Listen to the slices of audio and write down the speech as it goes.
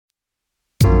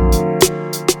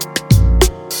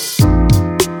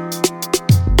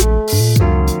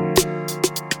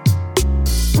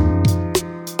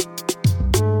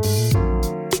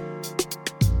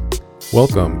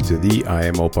Welcome to the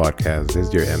IMO podcast. This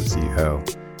is your MC Hell.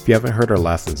 If you haven't heard our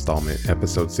last installment,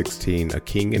 episode 16, A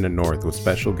King in the North with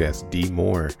special guest D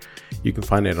Moore, you can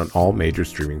find it on all major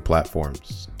streaming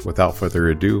platforms. Without further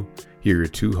ado, here are your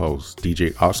two hosts,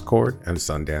 DJ Oscord and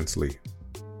Sundance Lee.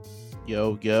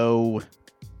 Yo,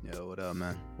 what up,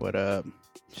 man? what up?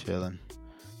 Chilling.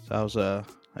 So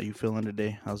how you feeling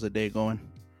today? How's the day going?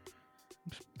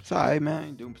 It's all right, man.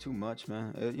 Ain't doing too much,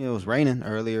 man. It was raining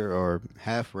earlier, or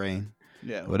half rain,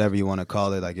 Yeah, whatever you want to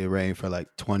call it. Like, it rained for like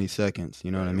 20 seconds. You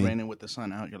know what I mean? Raining with the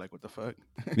sun out. You're like, what the fuck?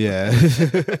 Yeah.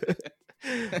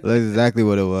 That's exactly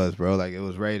what it was, bro. Like, it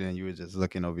was raining. You were just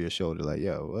looking over your shoulder like,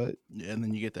 yo, what? Yeah, and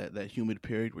then you get that humid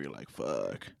period where you're like,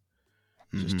 fuck.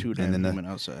 It's Mhm. just too And damn then humid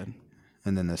outside.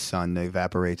 And then the sun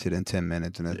evaporates it in 10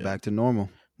 minutes, and it's Yeah. back to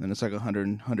normal. Then it's like 100,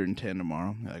 110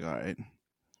 tomorrow. You're like, all right.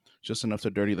 Just enough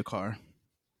to dirty the car.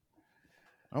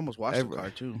 I almost washed the car,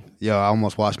 too. Yo, I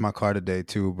almost washed my car today,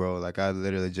 too, bro. Like, I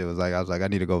literally just was like, I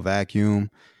need to go vacuum,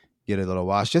 get a little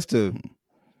wash, just to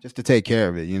take care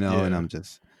of it, you know? Yeah. And I'm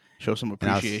just... Show some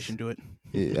appreciation to it.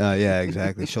 Yeah,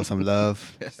 exactly. Show some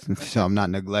love. So I'm not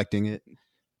neglecting it.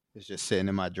 It's just sitting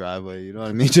in my driveway. You know what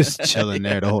I mean? Just chilling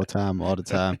there the whole time, all the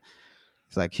time.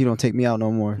 It's like, he don't take me out no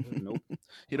more. Nope.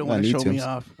 You don't I want to need show to. me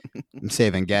off. I'm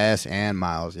saving gas and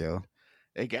miles, yo.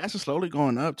 Hey, gas is slowly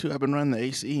going up, too. I've been running the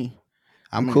AC.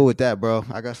 I'm cool with that, bro.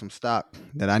 I got some stock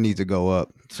that I need to go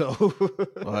up. So,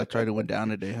 Well, I tried to went down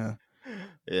today, huh?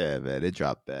 yeah, man, it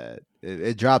dropped bad.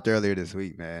 It dropped earlier this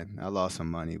week, man. I lost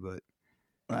some money, but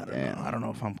I don't Damn. know. I don't know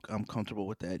if I'm comfortable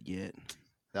with that yet.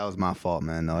 that was my fault,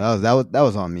 man. No, that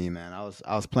was on me, man. I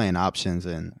was playing options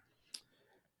and.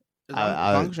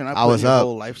 As long as you're not I putting was your up.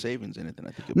 whole life savings in it, then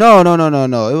I think No.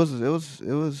 It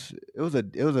was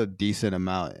a decent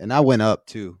amount, and I went up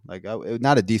too. Like,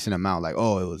 not a decent amount. Like,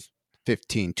 oh, it was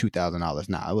 $2,000.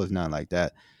 Nah, it was nothing like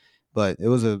that. But it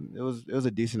was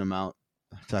a decent amount,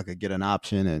 so I could get an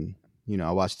option, and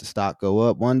I watched the stock go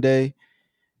up one day,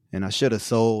 and I should have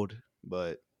sold,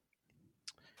 but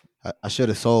I should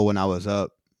have sold when I was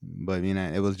up. But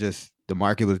it was just the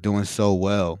market was doing so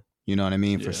well. You know what I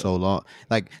mean? For Yeah. so long.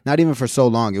 Like, not even for so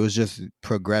long. It was just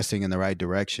progressing in the right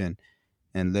direction.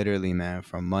 And literally, man,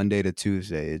 from Monday to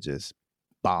Tuesday, it just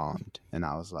bombed. And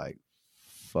I was like,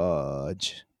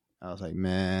 fudge. I was like,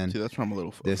 man. See, that's what I'm a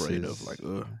little This afraid is- of. Like,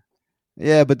 ugh.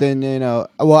 Yeah, but then,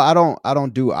 well, I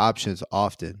don't do options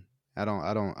often. I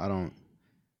don't.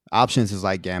 Options is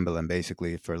like gambling,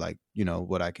 basically, for like,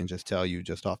 what I can just tell you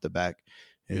just off the back.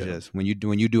 It's Yeah. just when you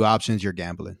do options, you're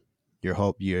gambling.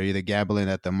 You're either gambling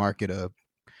that the market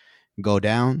go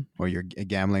down, or you're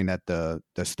gambling that the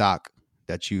stock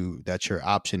that you're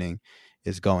optioning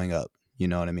is going up. You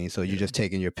know what I mean? So you're just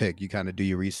taking your pick. You kind of do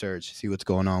your research, see what's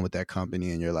going on with that company,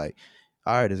 and you're like,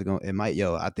 all right, I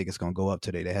think it's gonna go up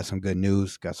today. They have some good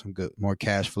news, got some more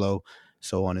cash flow,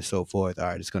 so on and so forth. All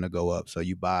right, it's gonna go up. So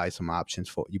you buy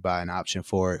an option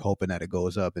for it, hoping that it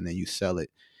goes up, and then you sell it.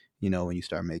 When you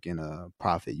start making a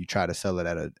profit, you try to sell it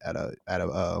at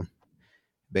a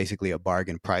basically a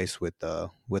bargain price with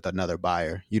another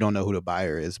buyer. You don't know who the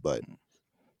buyer is, but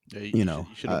Yeah, you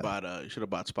should have bought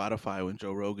Spotify when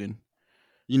Joe Rogan.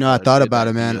 I thought did about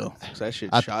that it, man. deal, 'cause that shit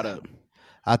I- shot up.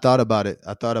 I thought about it.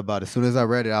 As soon as I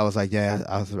read it, I was like, yeah,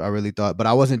 I really thought, but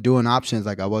I wasn't doing options.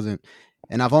 Like, I wasn't,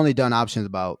 and I've only done options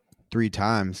about 3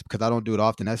 times because I don't do it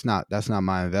often. That's not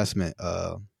my investment.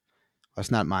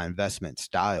 That's not my investment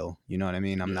style. You know what I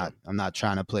mean? I'm not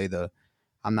trying to play the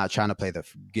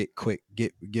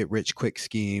get rich quick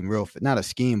scheme. Not a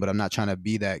scheme, but I'm not trying to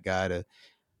be that guy to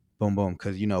boom boom.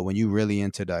 Because when you really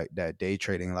into that day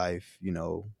trading life,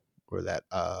 or that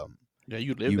Yeah,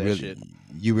 you live that shit.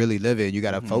 you really live it. You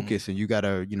gotta Mhm. focus, and you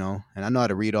gotta, and I know how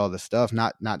to read all the stuff.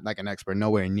 Not like an expert,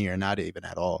 nowhere near, not even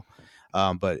at all.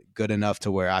 But good enough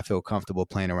to where I feel comfortable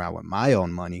playing around with my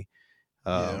own money.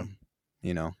 Yeah.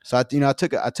 So I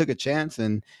took a chance,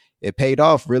 and it paid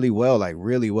off really well, like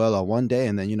really well on one day.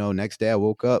 And then, next day I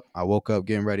woke up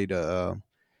getting ready to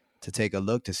take a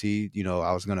look to see,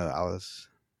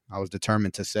 I was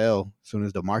determined to sell as soon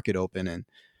as the market opened. And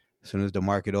as soon as the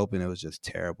market opened, it was just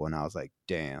terrible. And I was like,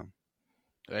 damn.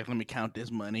 Like, let me count this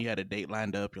money. You had a date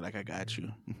lined up. You're like, I got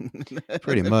you.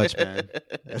 Pretty much, man.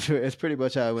 It's pretty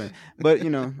much how it went. But,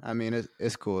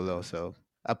 it's cool though. So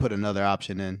I put another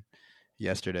option in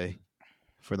yesterday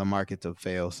for the market to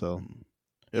fail. So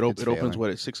It It's opens failing. what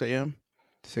at 6 a.m.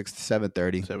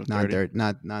 7:30, 7:30.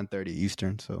 9:30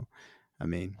 Eastern. So,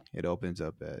 it opens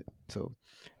up at. So,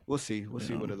 we'll see. We'll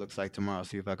see Yeah. what it looks like tomorrow.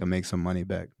 See if I can make some money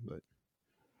back.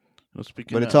 Well,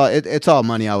 speaking But of, it's all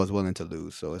money I was willing to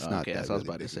lose. So it's not. okay, that that's what I was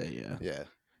really about to big. say. Yeah, Yeah.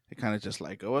 it kind of just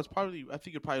like, I think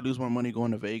you'd probably lose more money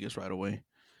going to Vegas right away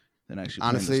than actually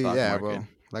playing the Honestly, stock yeah, market. bro.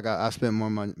 Like I spent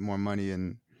more money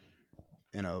in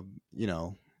a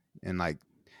in like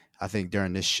I think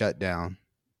during this shutdown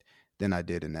than I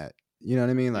did in that. You know what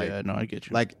I mean? Yeah, no, I get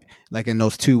you. Like like in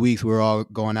those 2 weeks we were all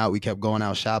going out. We kept going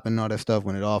out shopping and all that stuff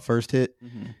when it all first hit.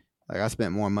 Hmm. Like I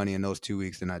spent more money in those 2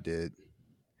 weeks than I did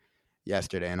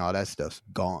yesterday, and all that stuff's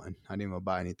gone. I didn't even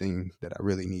buy anything that I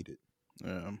really needed.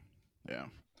 Yeah.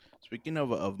 Speaking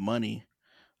of money,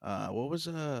 what was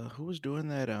who was doing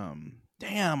that?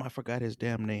 Damn, I forgot his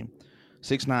damn name.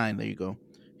 6ix9ine. There you go.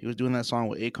 He was doing that song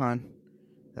with Akon,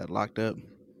 that Locked Up.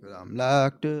 But I'm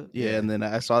locked up. Yeah, and then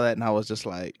I saw that and I was just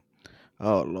like,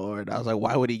 oh Lord. I was like,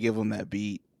 why would he give him that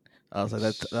beat? I was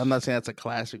like, I'm not saying that's a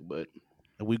classic, but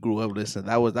we grew up listening.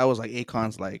 That was like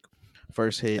Akon's like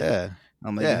first hit. Yeah.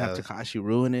 I'm like, you have Tekashi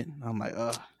ruin it. I'm like,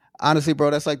 ugh. Honestly, bro,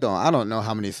 that's like I don't know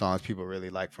how many songs people really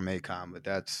like from Akon, but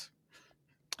that's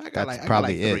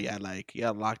probably three. it. I like,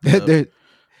 Locked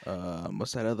Up.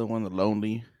 What's that other one? The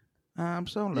Lonely. I'm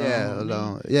so lonely. Yeah,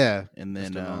 alone. Yeah. And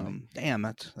then, damn,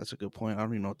 that's a good point. I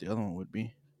don't even know what the other one would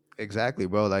be. Exactly,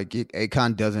 bro. Like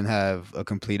Akon doesn't have a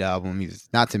complete album. He's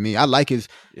not to me. I like his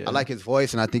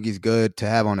voice, and I think he's good to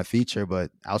have on a feature.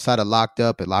 But outside of Locked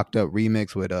Up,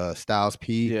 remix with Styles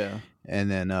P. Yeah. And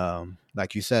then,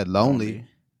 like you said, Lonely.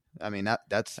 I mean,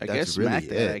 that's guess really Smack it.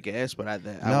 That, I guess, but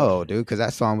no, dude, because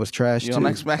that song was trash you too. Don't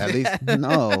like Smack At least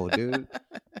no, dude.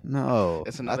 No,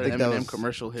 it's another Eminem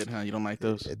commercial hit, huh? You don't like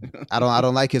those? I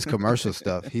don't like his commercial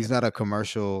stuff. He's not a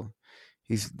commercial.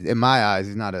 He's in my eyes,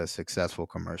 he's not a successful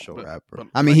commercial rapper.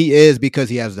 I mean, he is because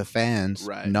he has the fans,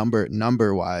 right.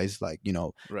 number wise, like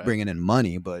right. bringing in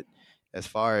money. But as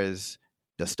far as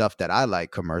the stuff that I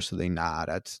like commercially, nah,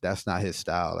 that's not his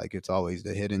style. Like it's always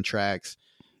the hidden tracks.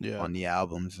 Yeah. On the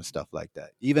albums and stuff like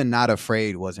that. Even Not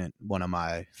Afraid wasn't one of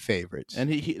my favorites. And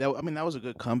that was a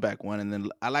good comeback one. And then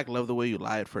I Love the Way You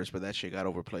Lie at first, but that shit got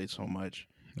overplayed so much.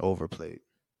 Overplayed.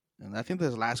 And I think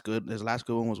his last good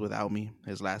one was Without Me.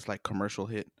 His last like commercial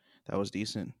hit that was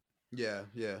decent. Yeah.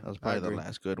 That was probably the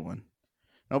last good one.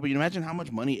 No, but you imagine how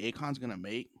much money Akon's gonna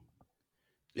make.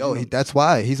 Yo, that's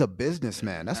why he's a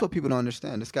businessman. That's what people don't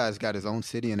understand. This guy's got his own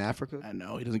city in Africa. I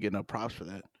know he doesn't get enough props for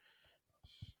that.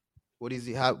 What is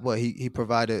he? He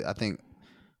provided, I think,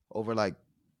 over like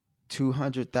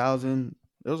 200,000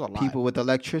 people with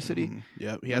electricity. Mm-hmm.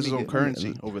 Yeah, he has his own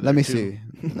currency over there. Let me see.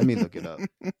 Let me look it up.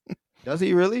 Does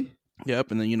he really?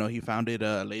 Yep. And then he founded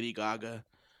Lady Gaga.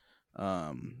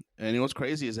 And what's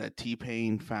crazy is that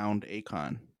T-Pain found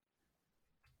Akon.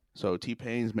 So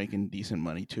T-Pain's making decent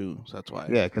money too. So that's why.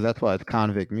 Yeah, because that's why it's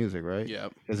Convict Music, right?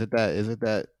 Yep. Is it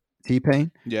that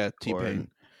T-Pain? Yeah, T-Pain.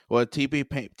 Well, T-Pain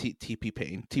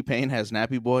has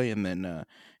Nappy Boy, and then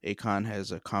Akon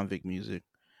has Convict Music.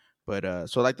 But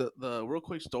so like the real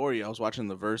quick story, I was watching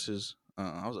the Verses.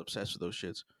 I was obsessed with those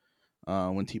shits.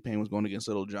 When T-Pain was going against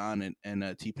Little John,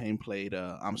 and T-Pain played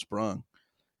I'm Sprung,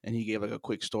 and he gave like a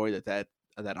quick story that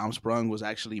I'm Sprung was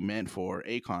actually meant for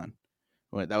Akon.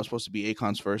 That was supposed to be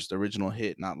Akon's first original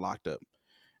hit, not Locked Up.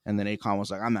 And then Akon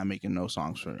was like, I'm not making no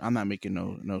songs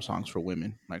for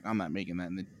women. Like, I'm not making that.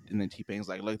 And then T-Pain's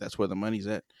like, look, that's where the money's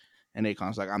at. And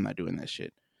Akon's like, I'm not doing that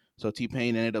shit. So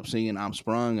T-Pain ended up singing I'm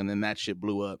Sprung, and then that shit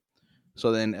blew up.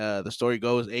 So then the story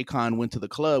goes, Akon went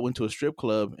to a strip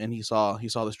club, and he saw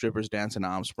the strippers dancing to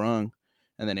I'm Sprung.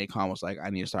 And then Akon was like, I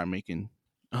need to start making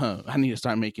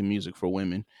music for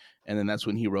women. And then that's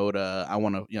when he wrote I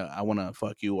wanna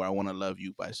fuck you, or I wanna love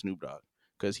you by Snoop Dogg.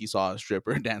 Because he saw a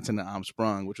stripper dancing to I'm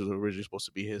Sprung, which was originally supposed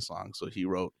to be his song. So he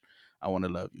wrote, I Want to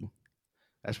Love You.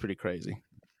 That's pretty crazy.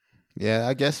 Yeah,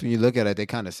 I guess when you look at it, they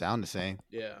kind of sound the same.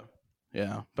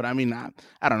 Yeah. But I mean,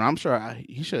 I don't know. I'm sure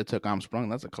he should have took I'm Sprung.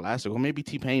 That's a classic. Or maybe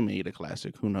T-Pain made a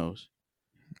classic. Who knows?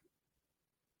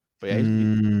 But yeah,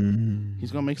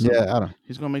 he's going to make some. Yeah,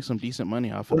 he's going to make some decent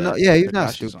money off of that. No, yeah, he's not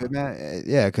stupid, song. Man.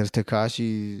 Yeah, because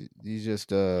Tekashi, he's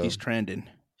just he's trending.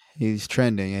 He's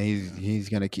trending, and he's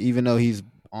gonna, even though he's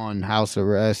on house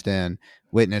arrest and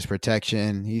witness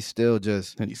protection, he's still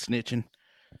just he's snitching.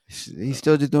 He's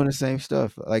still just doing the same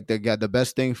stuff. Like they got the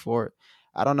best thing for it.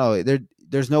 I don't know.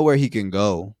 There's nowhere he can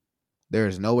go.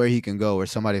 There's nowhere he can go where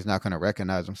somebody's not going to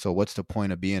recognize him. So what's the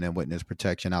point of being in witness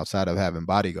protection outside of having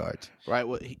bodyguards? Right.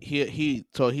 Well,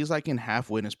 so he's like in half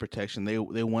witness protection. The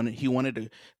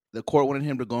court wanted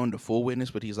him to go into full witness,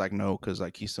 but he's like no, because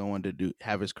like he still wanted to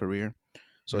have his career.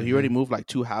 So he already moved like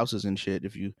 2 houses and shit.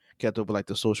 If you kept up with like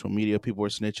the social media, people were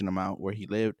snitching him out where he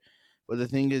lived. But the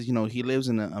thing is, he lives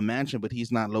in a mansion, but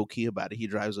he's not low key about it.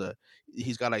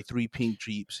 He's got like 3 pink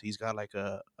Jeeps. He's got like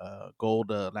a gold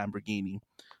Lamborghini.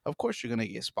 Of course, you're gonna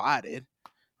get spotted,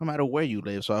 no matter where you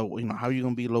live. So how are you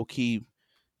gonna be low key?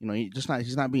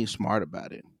 He's not being smart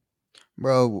about it.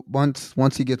 Bro, once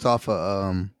he gets off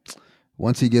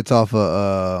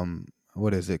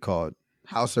what is it called?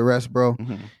 House arrest, bro.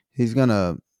 Mhm. He's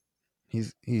gonna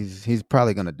he's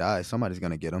probably gonna die. Somebody's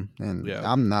gonna get him. And Yeah.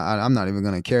 I'm not even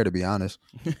gonna care, to be honest.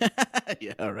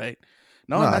 Yeah, right.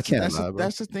 No, No, and I can't lie, bro.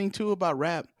 that's the thing too about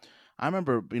rap. I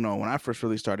remember, when I first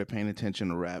really started paying attention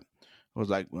to rap, it was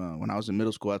like when I was in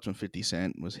middle school. That's when 50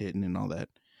 Cent was hitting and all that.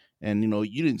 And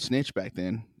you didn't snitch back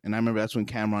then. And I remember that's when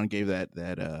Cameron gave that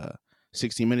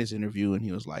 60 Minutes interview, and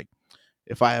he was like,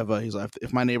 he's like,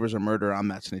 if my neighbor's a murderer, I'm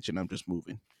not snitching. I'm just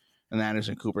moving. And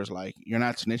Anderson Cooper's like, you're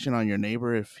not snitching on your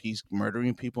neighbor if he's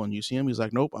murdering people and you see him. He's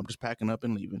like, nope, I'm just packing up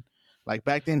and leaving. Like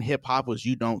back then, hip hop was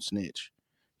you don't snitch,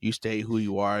 you stay who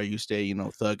you are, you stay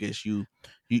thuggish,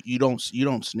 you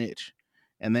don't snitch.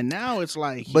 And then now it's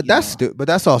like, But but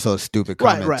that's also a stupid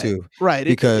comment right, too. right.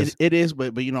 Because it is,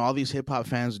 but all these hip hop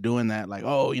fans doing that, like,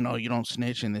 oh, you don't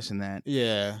snitch and this and that.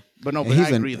 yeah. But no, And but I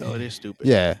he's agree though, it is stupid.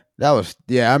 Yeah,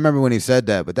 I remember when he said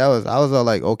that, but I was all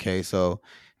like, okay, so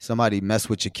somebody mess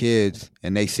with your kids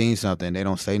and they seen something, they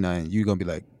don't say nothing. You gonna be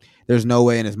like, there's no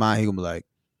way in his mind he gonna be like,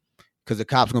 because the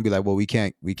cops gonna be like, well, we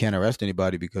can't arrest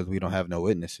anybody because we don't have no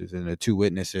witnesses, and the two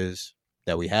witnesses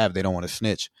that we have, they don't want to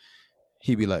snitch.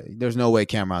 He'd be like, there's no way.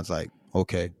 Cameron's like,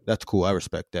 okay, that's cool, I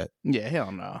respect that. Yeah,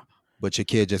 hell no. But your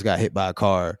kid just got hit by a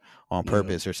car on Yeah.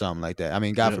 purpose or something like that. I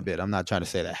mean, God Yeah. forbid. I'm not trying to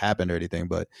say that happened or anything,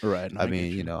 but Right. No, I get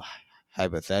mean, you.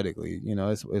 hypothetically,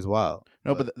 it's wild.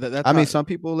 No, but that's. I mean, how- some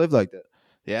people live like that.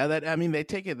 Yeah, they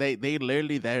take it. They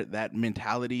literally that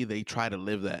mentality. They try to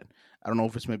live that. I don't know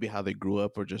if it's maybe how they grew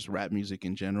up or just rap music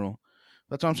in general.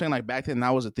 That's what I'm saying. Like back then,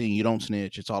 that was a thing. You don't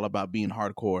snitch. It's all about being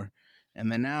hardcore.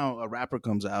 And then now a rapper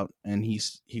comes out and he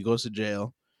goes to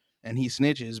jail, and he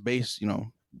snitches based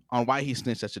on why he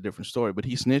snitched. That's a different story. But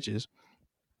he snitches.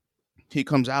 He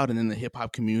comes out, and then the hip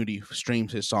hop community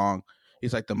streams his song.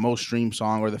 He's like the most streamed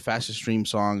song or the fastest streamed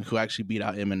song, who actually beat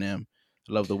out Eminem.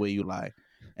 Love the Way You Lie.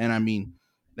 And I mean,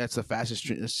 that's the fastest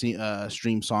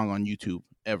stream song on YouTube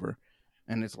ever.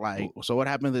 And it's like, so what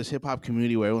happened to this hip hop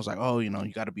community where it was like, oh, you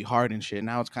got to be hard and shit.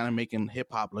 Now it's kind of making hip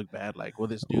hop look bad. Like, well,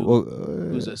 this dude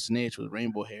who's a snitch with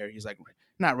rainbow hair, he's like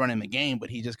not running the game, but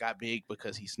he just got big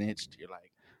because he snitched. You're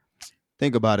like,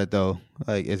 think about it though.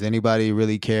 Like, does anybody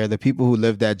really care? The people who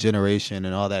lived that generation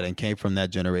and all that and came from that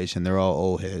generation, they're all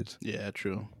old heads. yeah,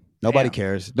 true. Nobody Damn.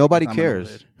 cares. Nobody I'm an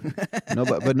cares. old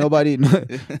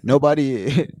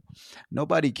head.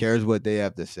 Nobody cares what they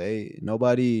have to say.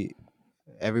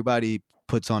 Everybody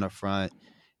puts on a front.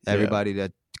 Everybody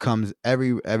that comes,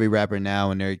 every rapper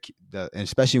now, and and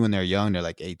especially when they're young, they're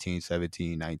like 18,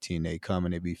 17, 19, they come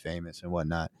and they be famous and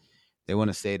whatnot. They want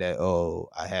to say that, oh,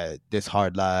 I had this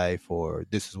hard life, or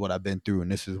this is what I've been through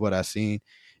and this is what I've seen.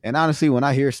 And honestly, when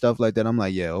I hear stuff like that, I'm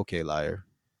like, yeah, okay, liar.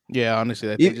 Yeah, honestly,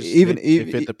 that Even- they just, even-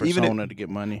 they fit the even if- persona to get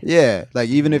money. Yeah, like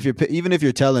even if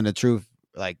you're telling the truth,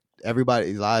 like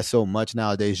everybody lies so much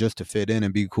nowadays just to fit in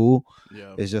and be cool.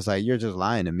 Yeah, It's just like, you're just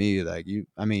lying to me. Like you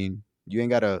ain't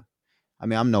gotta. I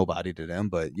mean, I'm nobody to them,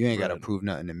 but you ain't gotta Right. prove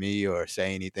nothing to me or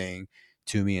say anything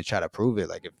to me and try to prove it.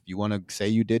 Like, if you want to say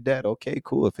you did that, okay,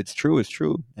 cool. If it's true, it's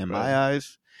true. In Right. my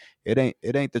eyes, it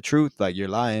ain't the truth. Like, you're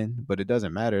lying, but it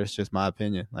doesn't matter. It's just my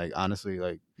opinion. Like, honestly,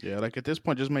 like yeah. Like at this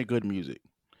point, just make good music.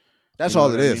 that's You know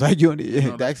all what it I is. mean? Like, you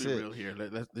No, that's let's be it. real here.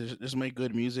 Let's just make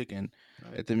good music and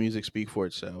let the music speak for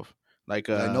itself. Like,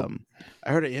 nope.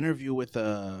 I heard an interview with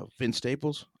Vince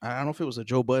Staples. I don't know if it was a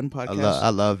Joe Budden podcast I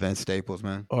love Vince Staples,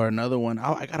 man. or another one.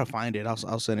 I gotta find it.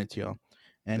 I'll send it to y'all.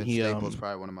 And Vince Staples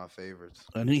probably one of my favorites.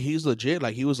 and he's legit.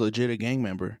 Like, he was legit a gang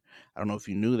member. I don't know if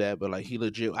you knew that, but like, he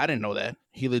legit. I didn't know that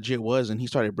he legit was, and he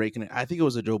started breaking it. I think it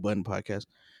was a Joe Budden podcast.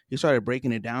 He started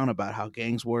breaking it down about how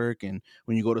gangs work and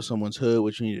when you go to someone's hood,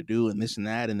 what you need to do and this and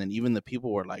that. And then even the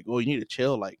people were like, "Oh, you need to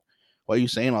chill. Like, why are you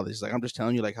saying all this?" He's like, "I'm just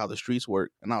telling you like how the streets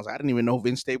work." And I was like, I didn't even know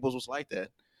Vince Staples was like that.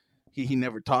 He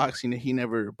never talks. He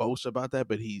never boasts about that,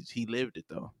 but he lived it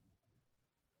though.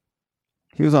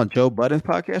 He was on Joe Budden's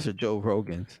podcast or Joe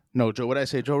Rogan's? No, Joe. What did I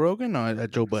say? Joe Rogan? No,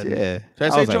 Joe Budden. Yeah. Did I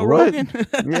say was like, Joe what? Rogan?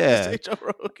 Did I Yeah. say Joe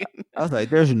Rogan. I was like,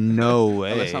 there's no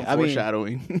way. Unless I'm I mean,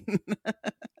 foreshadowing.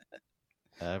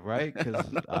 right?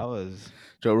 Because No. I was.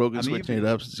 Joe Rogan I mean, switching it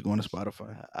up since it's going to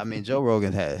Spotify. I mean, Joe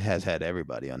Rogan has had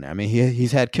everybody on there. I mean,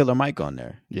 he's had Killer Mike on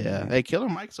there. Yeah. Hey, Killer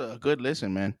Mike's a good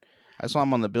listen, man. I saw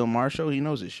him on the Bill Maher show. He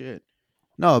knows his shit.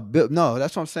 No,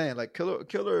 that's what I'm saying. Like,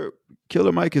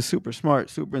 Killer Mike is super smart,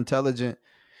 super intelligent,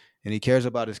 and he cares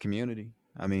about his community.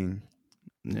 I mean,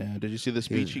 Yeah. Did you see the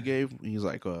speech he gave? He's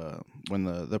like, when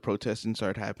the protesting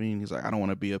started happening, he's like, I don't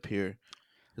want to be up here.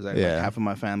 He's like, Yeah. half of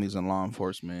my family's in law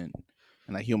enforcement.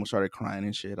 and like he almost started crying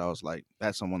and shit. I was like,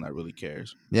 that's someone that really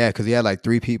cares. Yeah, because he had like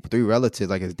three relatives,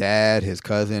 like his dad, his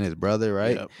cousin, his brother,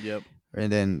 right? Yep.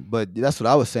 And then, but that's what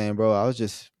I was saying, bro.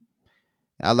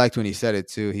 I liked when he said it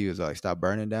too. He was like, "Stop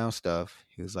burning down stuff."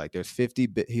 He was like,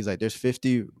 He's like, "There's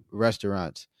 50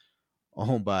 restaurants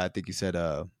owned by." I think he said,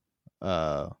 he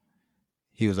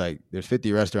was like, "There's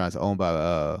 50 restaurants owned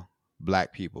by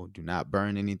black people. Do not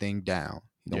burn anything down.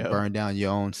 Don't burn down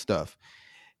your own stuff."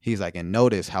 He's like, and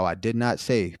notice how I did not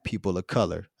say people of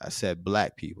color. I said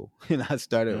black people, and I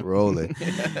started rolling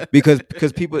because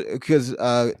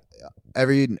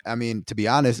to be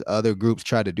honest, other groups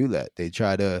try to do that. They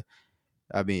try to.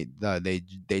 They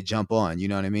jump on, you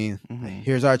know what I mean? Mm-hmm.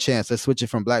 Here's our chance. Let's switch it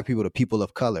from black people to people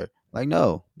of color. Like,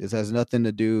 no, this has nothing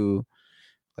to do,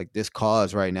 like this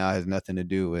cause right now has nothing to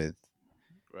do with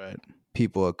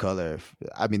people of color.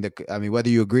 I mean, whether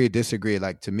you agree or disagree,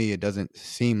 like to me, it doesn't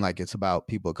seem like it's about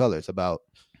people of color. It's about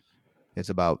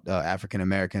African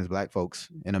Americans, black folks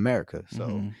in America.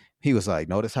 So he was like,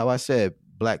 notice how I said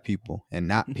black people and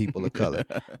not people of color.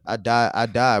 I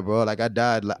died, bro. Like I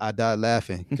died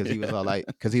laughing because he was all like,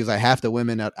 half the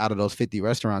women out of those 50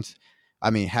 restaurants,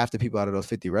 half the people out of those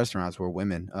 50 restaurants were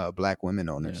women, black women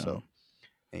owners. Yeah. So,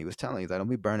 and he was telling, he's like, don't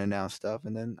be burning down stuff.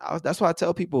 And then that's why I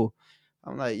tell people,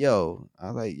 I'm like, y'all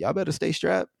better stay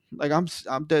strapped. Like I'm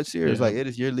dead serious. Yeah. Like it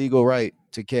is your legal right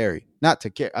to carry, not to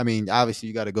carry. I mean, obviously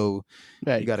you got to go,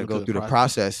 you got to go through the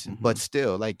process, but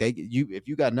still, like if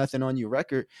you got nothing on your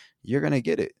record, you're gonna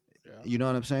get it. Yeah. You know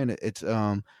what I'm saying? It's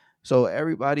so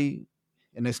everybody,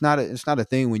 and it's not a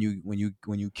thing when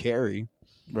you carry,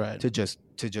 right? To just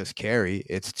carry.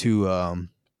 It's to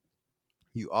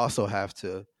you also have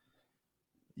to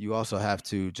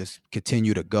just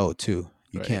continue to go too.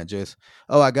 You can't just,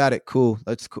 I got it, cool.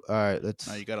 All right, let's.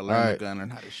 No, you got to learn the gun, learn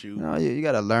how to shoot. No, you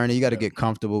got to learn it. You got to get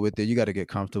comfortable with it. You got to get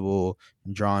comfortable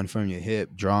drawing from your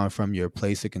hip, drawing from your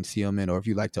place of concealment, or if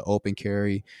you like to open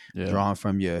carry, drawing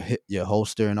from your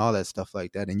holster and all that stuff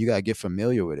like that. And you got to get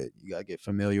familiar with it. You got to get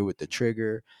familiar with the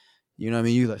trigger. You know what I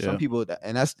mean? Some people,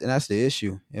 and that's the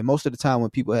issue. And most of the time when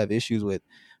people have issues with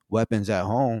weapons at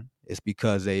home, it's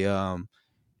because they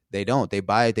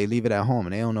buy it, they leave it at home,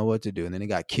 and they don't know what to do. And then they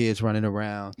got kids running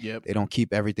around. Yep. They don't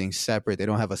keep everything separate. They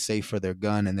don't have a safe for their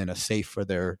gun and then a safe for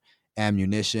their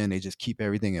ammunition. They just keep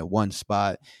everything in one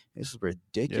spot. It's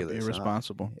ridiculous. Yep,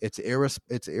 irresponsible. It's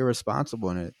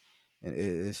irresponsible, and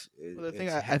it's. Well, the thing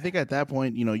I think at that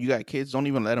point, you got kids. Don't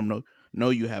even let them know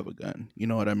you have a gun. You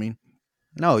know what I mean?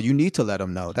 No, you need to let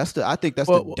them know. I think that's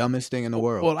the dumbest thing in the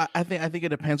world. Well, I think it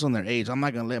depends on their age. I'm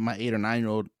not gonna let my 8 or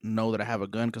 9-year-old know that I have a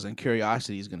gun because then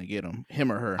curiosity is gonna get him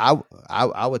or her. I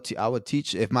would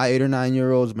teach, if my 8 or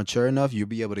 9-year-old is mature enough, you'll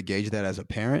be able to gauge that as a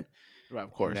parent. Right,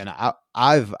 of course. And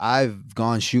I've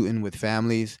gone shooting with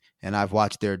families, and I've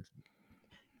walked into,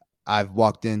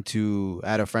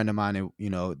 I had a friend of mine, and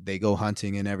they go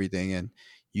hunting and everything, and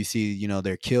you see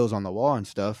their kills on the wall and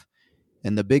stuff,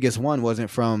 and the biggest one wasn't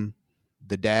from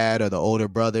the dad or the older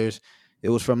brothers. It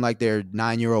was from like their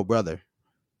 9-year-old brother.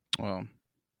 Well,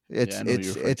 it's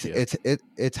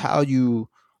how you,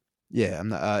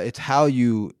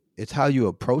 it's how you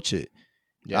approach it.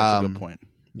 Yeah, that's a good point.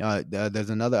 There's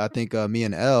another, I think me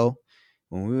and Elle,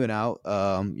 when we went out,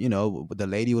 the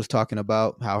lady was talking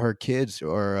about how her kids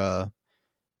are,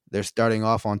 they're starting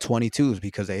off on 22s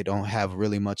because they don't have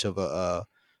really much of a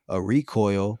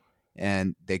recoil,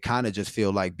 and they kind of just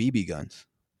feel like BB guns.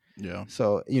 Yeah.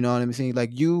 So, you know what I'm saying?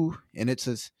 Like and it's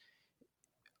just,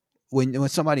 when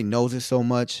somebody knows it so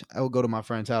much, I would go to my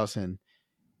friend's house and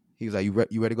he was like, you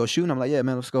ready to go shoot? And I'm like, yeah,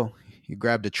 man, let's go. He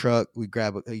grabbed the truck. He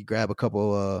grabbed a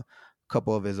couple of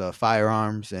his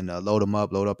firearms and load up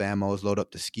ammos, load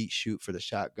up the skeet shoot for the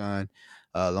shotgun,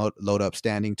 load up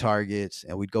standing targets.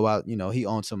 And we'd go out, he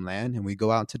owned some land, and we'd go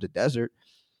out into the desert,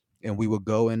 and we would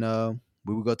go and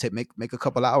make a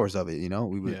couple hours of it. We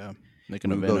would, we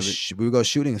would go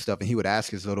shooting and stuff, and he would ask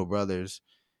his little brothers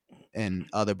and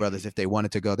other brothers if they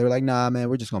wanted to go. They were like, nah, man,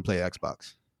 we're just gonna play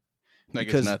Xbox.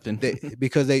 Because nothing.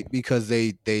 because they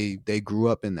grew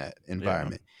up in that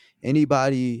environment. Yeah.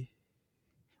 Anybody,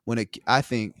 I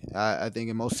think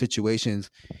in most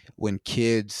situations when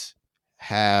there's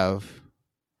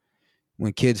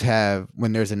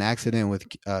an accident with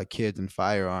kids and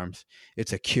firearms,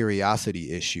 it's a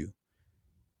curiosity issue.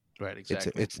 Right,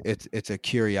 exactly. It's a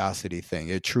curiosity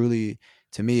thing. To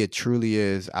me, it truly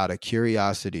is out of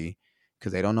curiosity,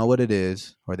 because they don't know what it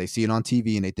is, or they see it on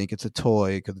TV and they think it's a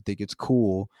toy because they think it's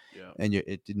cool. Yeah. And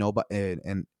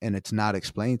it's not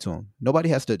explained to them. Nobody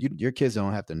has to. Your kids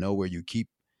don't have to know where you keep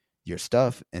your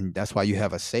stuff, and that's why you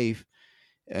have a safe.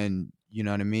 And you know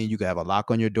what I mean. You can have a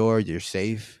lock on your door. You're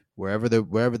safe. wherever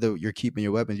you're keeping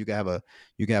your weapons, you can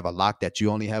have a lock that you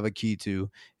only have a key to,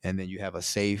 and then you have a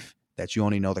safe that you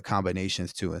only know the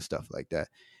combinations to and stuff like that.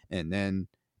 And then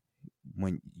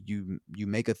when you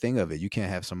make a thing of it, you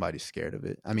can't have somebody scared of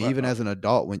it. I mean, Right. even as an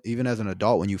adult,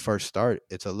 when you first start,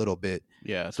 it's a little bit,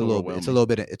 Yeah, it's a little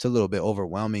bit, it's a little bit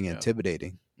overwhelming, Yeah.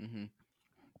 intimidating.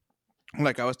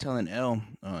 Like I was telling Elle,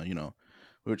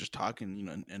 we were just talking,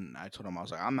 and I told him, I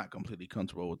was like, I'm not completely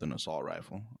comfortable with an assault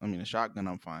rifle. I mean, a shotgun,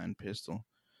 I'm fine. Pistol,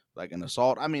 like an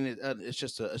assault, I mean, it's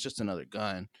just another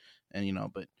gun,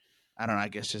 and but I don't know. I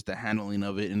guess just the handling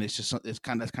of it, and that's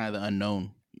kind of the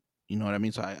unknown. You know what I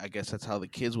mean? So I guess that's how the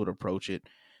kids would approach it.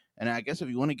 And I guess if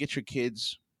you want to get your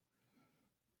kids,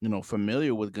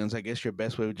 familiar with guns, I guess your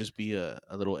best way would just be a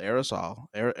little airsoft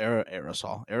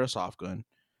gun.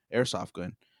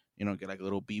 Get like a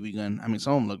little BB gun. I mean,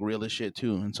 some of them look real as shit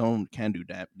too, and some of them can do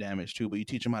damage too. But you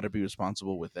teach them how to be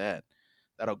responsible with that.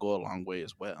 That'll go a long way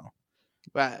as well.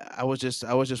 But I was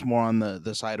just more on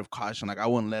the side of caution. Like I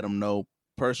wouldn't let them know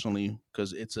personally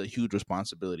because it's a huge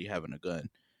responsibility having a gun,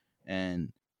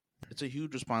 and it's a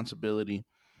huge responsibility.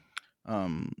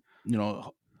 Um,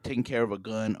 taking care of a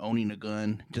gun, owning a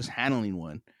gun, just handling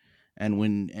one,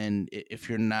 and if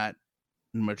you're not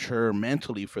mature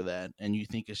mentally for that, and you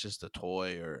think it's just a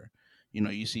toy, or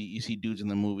you see dudes in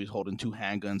the movies holding two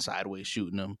handguns sideways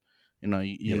shooting them.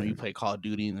 You play Call of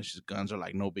Duty and it's just guns are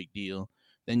like no big deal.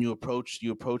 Then you approach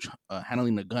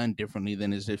handling the gun differently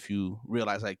than as if you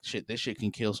realize like shit, this shit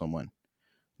can kill someone.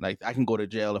 Like I can go to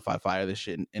jail if I fire this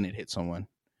shit and it hits someone.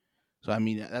 So I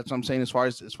mean that's what I'm saying. As far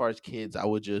as kids,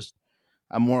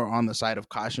 I'm more on the side of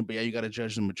caution, but yeah, you got to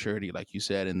judge the maturity, like you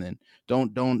said, and then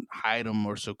don't hide them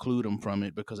or seclude them from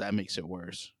it because that makes it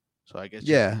worse. So I guess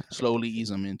slowly ease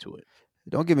them into it.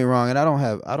 Don't get me wrong, and I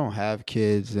don't have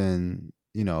kids, and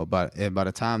but by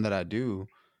the time that I do,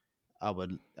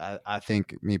 I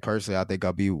think me personally, I think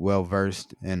I'll be well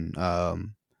versed in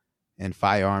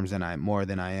firearms and more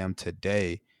than I am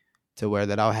today, to where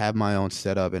that I'll have my own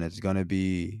setup, and it's gonna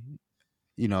be,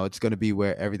 it's gonna be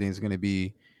where everything's gonna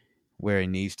be where it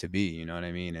needs to be, you know what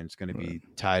I mean? And it's going to be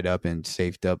tied up and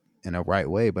safed up in a right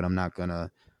way, but I'm not going to,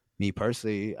 me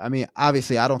personally, I mean,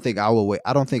 obviously I don't think I will wait.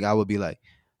 I don't think I would be like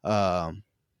 8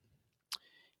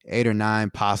 or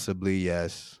 9, possibly.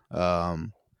 Yes. But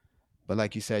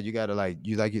like you said, you got to like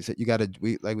you said, you got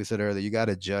to, like we said earlier, you got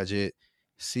to judge it,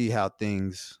 see how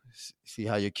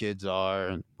your kids are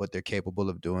and what they're capable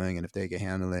of doing. And if they can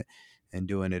handle it, and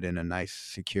doing it in a nice,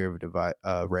 secure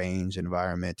range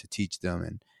environment to teach them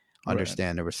and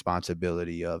understand the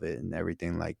responsibility of it and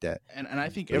everything like that. And I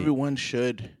think everyone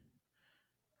should.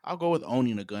 I'll go with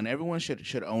owning a gun. Everyone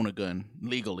should own a gun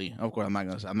legally. Of course, I'm not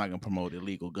gonna promote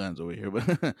illegal guns over here,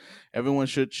 but everyone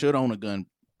should own a gun.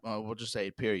 We'll just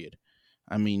say period.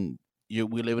 I mean, we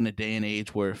live in a day and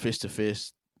age where fist to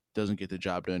fist doesn't get the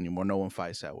job done anymore. No one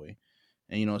fights that way,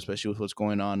 and especially with what's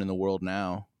going on in the world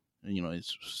now, and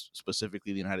it's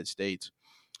specifically the United States.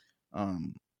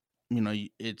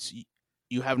 It's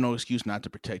you have no excuse not to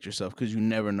protect yourself because you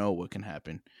never know what can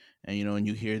happen. And and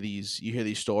you hear these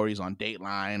stories on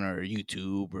Dateline or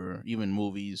YouTube or even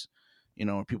movies,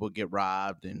 where people get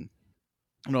robbed. And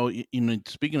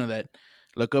speaking of that,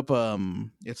 look up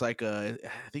it's like I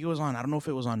think it was on, I don't know if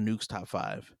it was on Nuke's top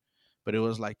 5, but it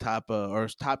was like top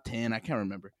 10, I can't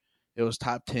remember. It was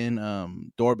top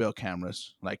 10 doorbell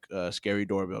cameras, like scary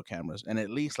doorbell cameras, and at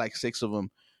least like 6 of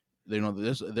them, there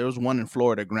was one in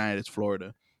Florida. Granted, it's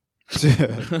Florida.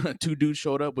 2 dudes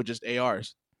showed up with just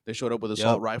ARs. They showed up with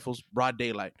assault rifles, broad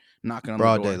daylight, knocking on the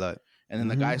door. Broad daylight. And then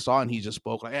the guy saw it and he just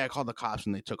spoke like, "Hey, I called the cops,"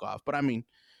 and they took off. But I mean,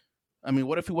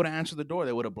 what if he would have answered the door?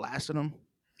 They would have blasted him.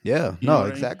 Yeah, no,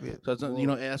 exactly. I mean? So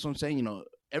that's what I'm saying.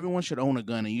 Everyone should own a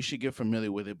gun, and you should get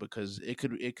familiar with it because it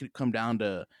could come down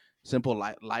to simple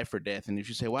life or death. And if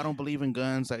you say, "Well, I don't believe in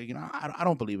guns," like I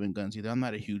don't believe in guns either. I'm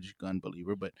not a huge gun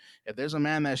believer, but if there's a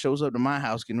man that shows up to my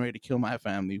house getting ready to kill my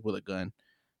family with a gun,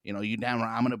 you damn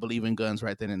right I'm gonna believe in guns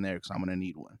right then and there because I'm gonna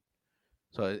need one.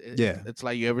 So it's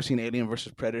like, you ever seen Alien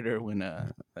versus Predator when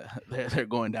they're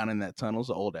going down in that tunnel? It's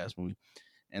an old ass movie,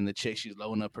 and the chick, she's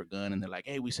loading up her gun, and they're like,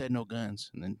 "Hey, we said no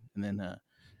guns," and then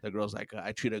the girl's like,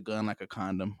 "I treat a gun like a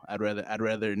condom. I'd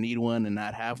rather need one and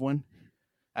not have one.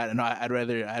 I'd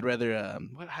rather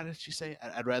what? How did she say?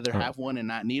 I'd rather have one and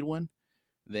not need one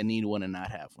than need one and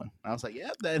not have one." I was like,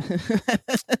 "Yep,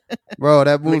 that." Bro,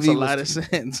 that movie makes a lot of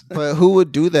sense. But who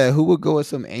would do that? Who would go with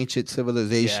some ancient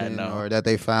civilization or that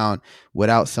they found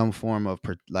without some form of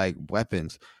like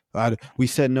weapons? We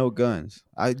said no guns.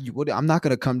 I'm not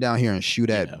gonna come down here and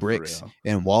shoot at bricks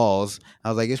and walls. I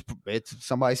was like, it's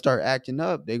somebody start acting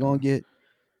up, they're gonna get.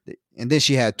 And then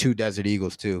she had 2 Desert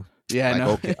Eagles too. Yeah, I Like,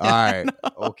 know. okay, all I right, know.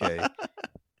 okay,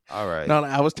 all right. No,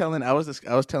 like, I was telling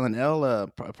Elle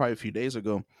probably a few days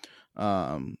ago.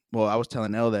 Well, I was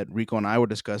telling Elle that Rico and I were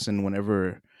discussing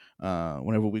whenever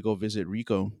we go visit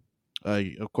Rico.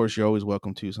 Of course, you're always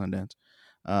welcome to Sundance.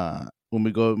 When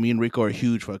we go, me and Rico are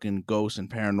huge fucking ghost and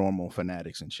paranormal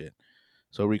fanatics and shit.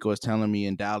 So Rico was telling me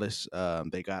in Dallas,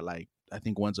 they got like, I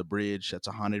think one's a bridge that's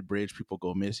a haunted bridge. People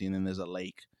go missing, and there's a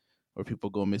lake where people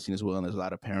go missing as well, and there's a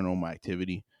lot of paranormal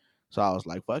activity. So I was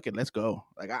like, "Fuck it, let's go."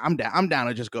 Like I'm down. I'm down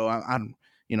to just go. I'm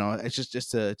it's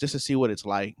just to see what it's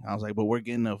like. I was like, but we're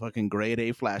getting a fucking grade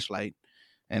A flashlight,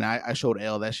 and I showed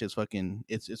Elle that shit's fucking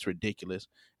it's ridiculous.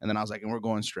 And then I was like, and we're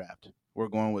going strapped. We're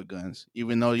going with guns,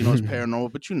 even though it's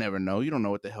paranormal, but you never know. You don't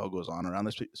know what the hell goes on around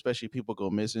this, especially if people go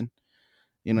missing.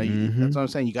 That's what I'm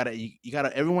saying. You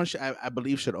gotta. Everyone should, I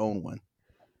believe, should own one.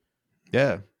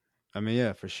 Yeah, I mean,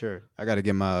 yeah, for sure. I gotta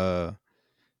get my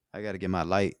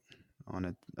light on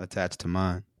it attached to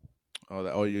mine.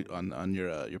 You on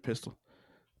your pistol.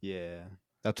 Yeah,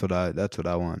 that's what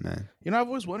I want, man. I've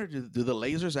always wondered, do the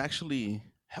lasers actually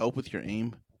help with your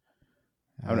aim?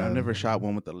 I've never shot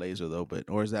one with the laser though,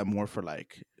 or is that more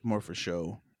for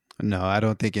show? No, I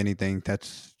don't think anything.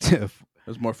 That's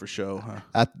It's more for show,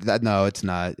 huh? no, it's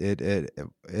not.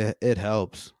 It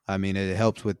helps. I mean, it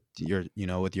helps with your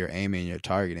with your aiming, your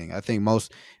targeting. I think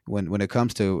most when it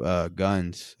comes to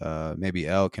guns, maybe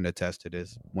Elle can attest to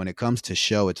this. When it comes to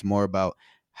show, it's more about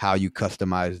how you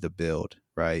customize the build,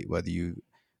 right? Whether you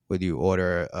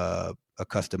order a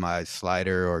customized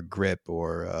slider or grip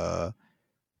or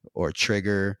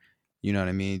trigger, you know what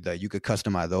I mean? That you could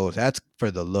customize those. That's for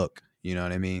the look, you know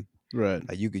what I mean? Right.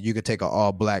 Like you could take an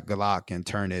all black Glock and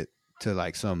turn it to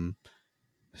like some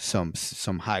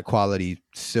high quality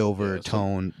silver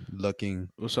tone looking,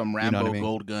 with some Rambo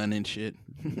gold gun and shit.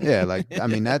 Yeah, like I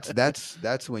mean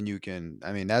that's when you can.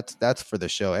 I mean that's for the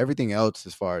show. Everything else,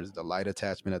 as far as the light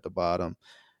attachment at the bottom,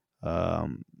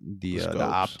 the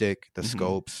optic, the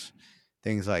scopes,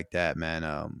 things like that,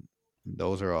 man.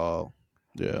 Those are all.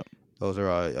 Yeah.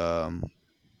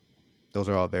 Those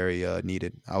are all very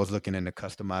needed. I was looking into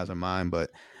customizing mine, but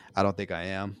I don't think I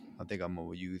am. I think I'm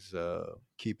gonna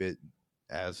keep it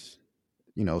as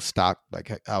stock,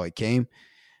 like how it came,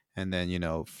 and then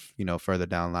further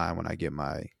down the line when I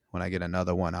get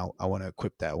another one, I want to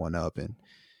equip that one up and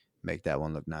make that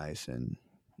one look nice and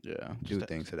do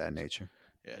things of that nature.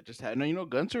 Yeah,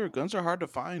 guns are hard to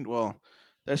find. Well,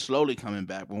 they're slowly coming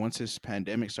back, but once this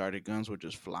pandemic started, guns were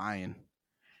just flying.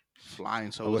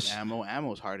 So was ammo.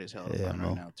 Ammo's hard as hell to find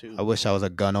right now too. I wish I was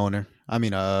a gun owner. I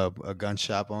mean, a gun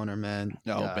shop owner, man.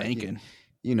 No, banking.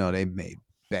 They made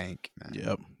bank, man.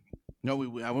 Yep. No,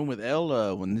 I went with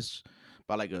Elle when this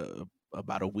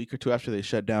about a week or two after they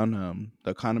shut down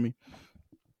the economy.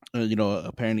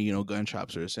 Apparently, gun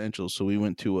shops are essential, so we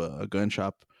went to a gun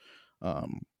shop, off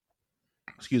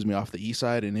the east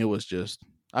side, and it was just,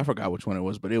 I forgot which one it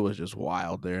was, but it was just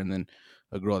wild there. And then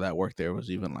a girl that worked there was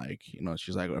even like,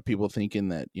 she's like, are people thinking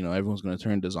that everyone's going to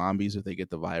turn to zombies if they get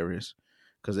the virus?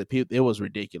 Because it was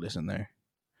ridiculous in there.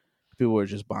 People were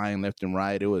just buying left and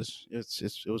right. It was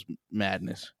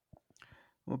madness.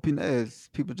 Well,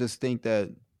 people just think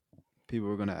that people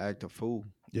are going to act a fool.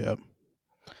 Yep.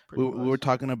 We were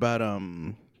talking about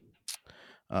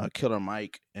Killer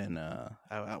Mike, and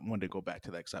I wanted to go back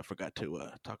to that because I forgot to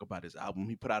talk about his album.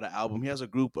 He put out an album. He has a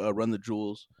group, Run the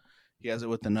Jewels. He has it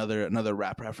with another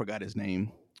rapper. I forgot his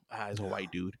name. He's a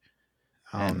white dude.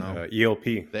 I don't know.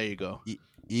 ELP. There you go.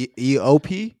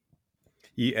 EOP?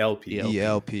 ELP.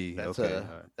 ELP.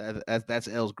 That's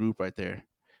L's group right there.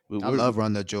 I love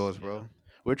Run the Jewels, bro.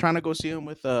 We're trying to go see him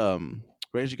with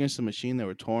Rage Against the Machine. They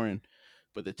were touring,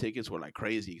 but the tickets were like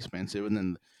crazy expensive. And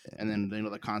then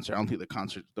the concert. I don't think the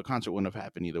concert wouldn't have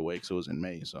happened either way because it was in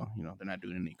May. So they're not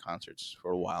doing any concerts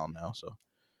for a while now. So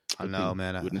I know,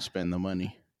 man. I wouldn't spend the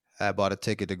money. I bought a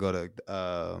ticket to go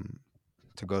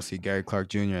to see Gary Clark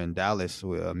Jr. in Dallas.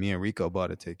 Me and Rico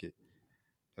bought a ticket.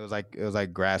 It was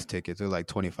like grass tickets. It was like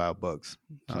 $25.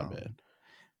 Not bad.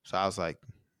 So I was like,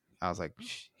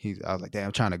 damn,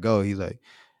 I'm trying to go. He's like,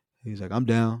 I'm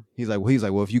down. He's like,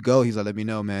 well, if you go, he's like, let me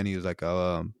know, man. He was like,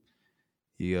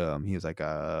 he was like,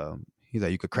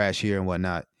 you could crash here and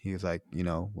whatnot. He was like,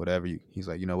 whatever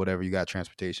whatever you got,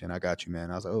 transportation, I got you, man.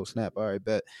 I was like, oh snap, all right,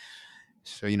 bet.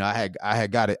 So I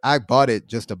had got it. I bought it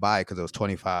just to buy it because it was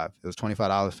 $25. It was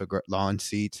 $25 for lawn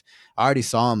seats. I already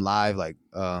saw him live, like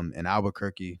in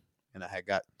Albuquerque, and I had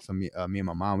got some. Me and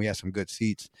my mom, we had some good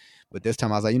seats. But this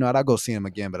time I was like, I'll go see him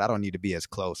again, but I don't need to be as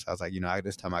close. I was like,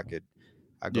 this time I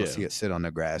go see it sit on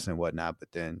the grass and whatnot.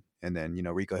 But then And then,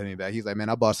 Rico hit me back. He's like, man,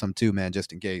 I bought some too, man,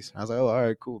 just in case. I was like, oh, all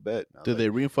right, cool, bet. Did they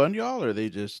refund y'all, or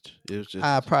it was just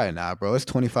probably not, bro. It's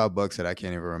 $25 that I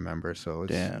can't even remember. So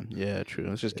it's, damn, yeah,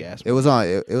 true. It's just gas. It was on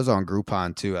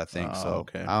Groupon too, I think. So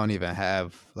okay. I don't even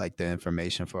have like the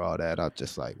information for all that. I'm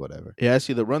just like, whatever. Yeah, I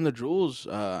see the Run the Jewels.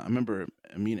 I remember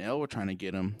me and Elle were trying to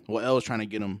get him. Well, Elle was trying to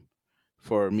get him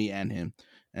for me and him.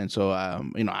 And so,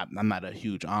 I'm not a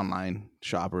huge online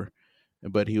shopper,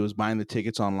 but he was buying the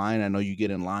tickets online. I know you get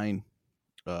in line.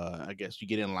 I guess you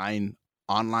get in line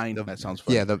online. That sounds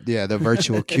funny. The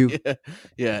virtual queue.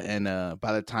 yeah. And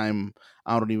by the time,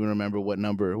 I don't even remember what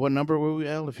number were we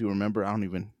at? If you remember, I don't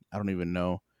even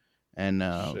know. And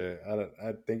shit,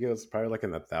 I think it was probably like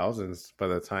in the thousands by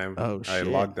the time I shit.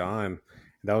 logged on.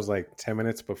 That was like 10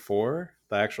 minutes before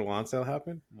the actual on sale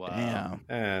happened. Wow. Damn.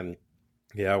 And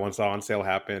yeah, once the on sale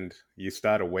happened, you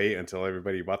still had to wait until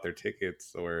everybody bought their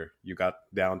tickets, or you got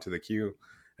down to the queue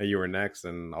and you were next,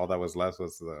 and all that was left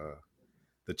was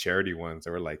the charity ones.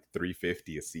 They were like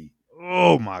 $3.50 a seat.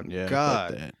 Oh my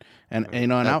god! And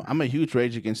I'm a huge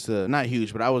Rage Against the, not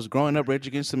huge, but I was growing up Rage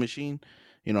Against the Machine.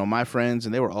 My friends,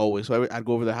 and they were always, so I'd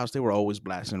go over to the house. They were always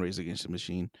blasting Rage Against the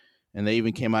Machine, and they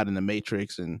even came out in the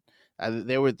Matrix. And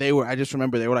they were. I just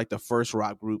remember they were like the first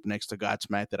rock group next to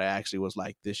Godsmack that I actually was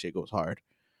like, this shit goes hard.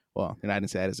 Well, and I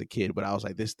didn't say that as a kid, but I was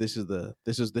like, this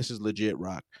is legit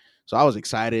rock. So I was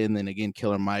excited, and then again,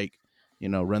 Killer Mike,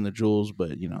 Run the Jewels,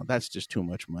 but that's just too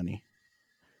much money.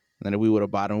 And then if we would have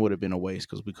bought him, it would have been a waste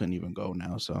because we couldn't even go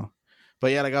now. So,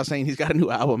 but yeah, like I was saying, he's got a new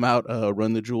album out,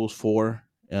 Run the Jewels 4.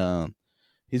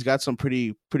 He's got some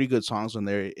pretty good songs on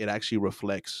there. It actually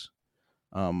reflects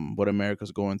what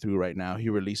America's going through right now. He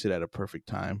released it at a perfect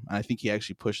time. I think he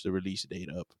actually pushed the release date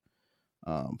up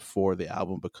for the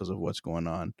album because of what's going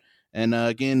on. And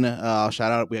again, shout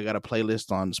out. We got a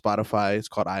playlist on Spotify. It's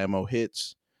called IMO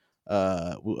Hits.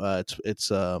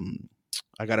 It's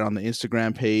I got it on the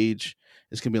Instagram page.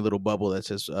 It's gonna be a little bubble that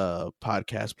says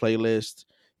podcast playlist.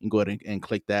 You can go ahead and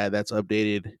click that. That's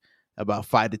updated about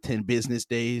 5 to 10 business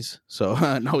days. So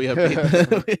no, we update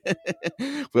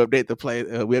we update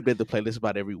the playlist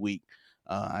about every week.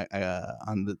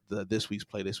 On the this week's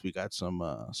playlist, we got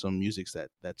some music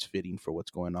that's fitting for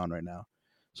what's going on right now.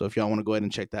 So if y'all want to go ahead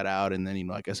and check that out, and then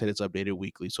like I said, it's updated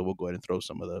weekly. So we'll go ahead and throw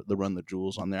some of the Run the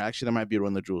Jewels on there. Actually, there might be a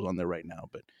Run the Jewels on there right now,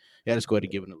 but yeah, just go ahead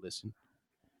and give it a listen.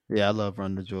 Yeah, I love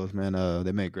Run the Jewels, man.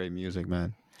 They make great music,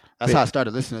 man. That's how I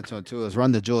started listening to them too. It was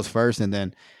Run the Jewels first, and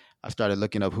then I started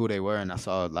looking up who they were, and I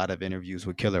saw a lot of interviews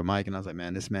with Killer Mike, and I was like,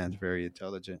 man, this man's very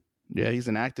intelligent. Yeah, he's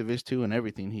an activist too, and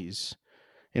everything. He's,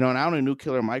 and I only knew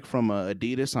Killer Mike from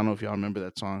Adidas. I don't know if y'all remember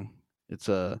that song. It's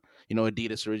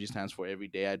Adidas originally stands for Every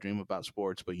Day I Dream About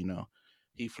Sports, but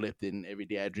he flipped it, and every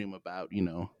day I dream about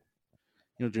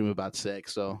dream about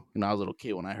sex. So I was a little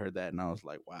kid when I heard that, and I was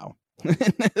like, wow.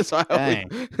 So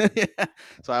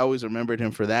I always remembered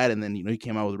him for that. And then he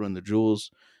came out with Run the Jewels.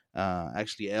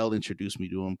 Actually, Elle introduced me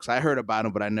to him because I heard about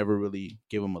him, but I never really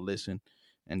gave him a listen.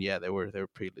 And yeah, they were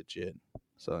pretty legit.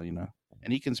 So and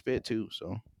he can spit too.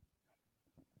 So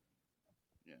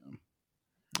yeah,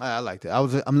 I liked it.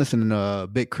 I'm listening to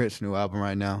Big Crit's new album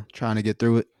right now, trying to get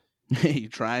through it. You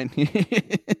trying?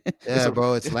 Yeah,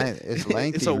 bro, it's lengthy.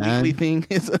 It's a man. weekly thing.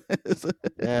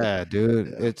 Yeah, dude,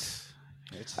 it's.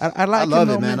 I like. I love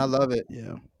it, though, man. I love it.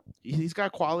 Yeah, he's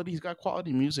got quality. He's got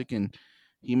quality music, and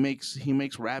he makes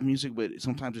rap music, but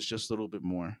sometimes it's just a little bit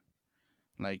more.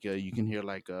 Like you can hear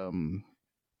like what's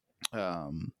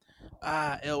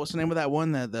the name of that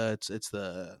one? It's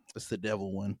the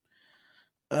devil one.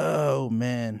 Oh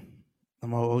man,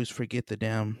 I'm always forget the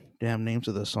damn names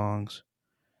of the songs.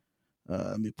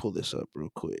 Let me pull this up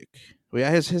real quick. Well,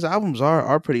 yeah, his albums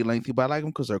are pretty lengthy, but I like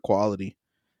them because they're quality.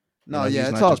 No, yeah,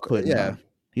 it's all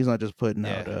he's not just putting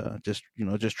out just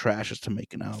trash just to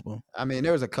make an album. I mean,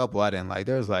 there was a couple I didn't like.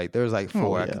 There was like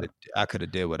 4 I could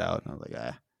have did without. And I was like,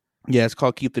 ah. Yeah, it's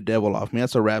called "Keep the Devil Off Me."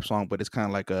 That's a rap song, but it's kind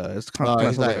of like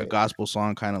a gospel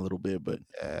song, kind of a little bit. But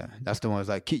yeah, that's the one. That's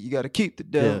like, you got to keep the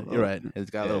devil. Yeah, you're right. It's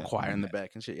got a little choir in the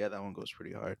back and shit. Yeah, that one goes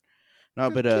pretty hard.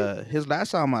 No, but his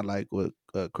last album I like with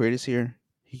Creatus here.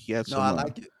 He had some. No, I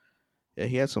like it. Yeah,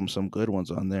 he had some good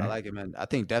ones on there. I like it, man. I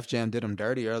think Def Jam did him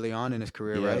dirty early on in his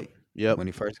career, right? Yep. When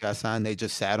he first got signed, they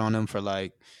just sat on him for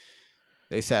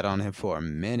a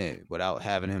minute without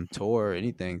having him tour or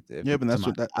anything. Yeah, but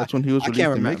that's when he was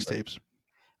releasing mixtapes.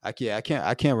 I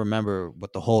can't remember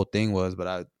what the whole thing was,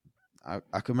 but I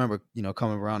can remember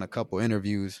coming around a couple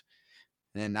interviews,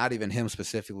 and not even him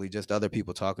specifically, just other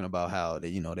people talking about how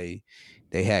they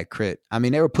had Crit. I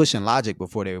mean, they were pushing Logic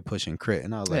before they were pushing Crit,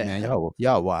 and I was like, man,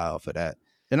 y'all wild for that.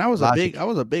 And I was Logic.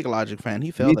 a big Logic fan. He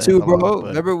Me fell the too, hell bro. off, but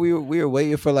Remember we were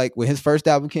waiting for like when his first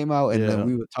album came out, and Yeah. then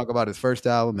we would talk about his first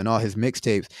album and all his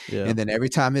mixtapes, yeah, and then every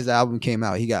time his album came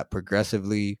out, he got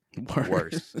progressively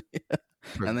worse. Yeah.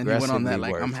 And then he went on that progressively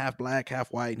like I'm worse. half black,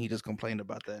 half white, and he just complained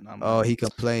about that. And I'm Oh, like, he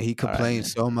complained. He all right, complained man.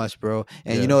 so much, bro.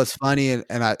 And Yeah. you know it's funny,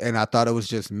 and I thought it was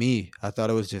just me. I thought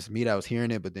it was just me that was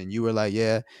hearing it, but then you were like,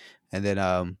 yeah, and then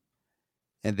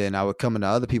I would come into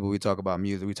other people. We talk about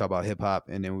music, we talk about hip hop,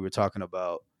 and then we were talking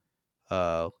about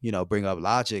bring up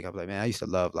Logic. I'm like, man, I used to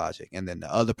love Logic. And then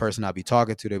the other person I'd be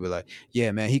talking to, they'd be like,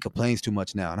 yeah, man, he complains too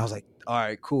much now. And I was like, all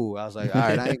right, cool. I was like, all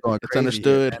right, I ain't going It's crazy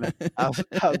here, understood. man. I was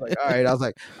like, all right. I was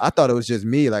like, I thought it was just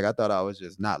me. Like, I thought I was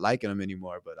just not liking him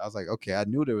anymore. But I was like, okay, I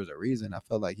knew there was a reason. I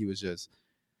felt like he was just,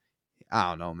 I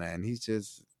don't know, man. He's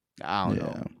just, I don't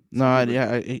know. No,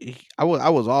 I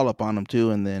was all up on him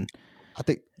too, and then I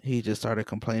think he just started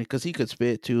complaining because he could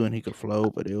spit too and he could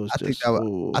flow, but it was I think just that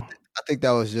ooh. I think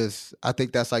that was just. I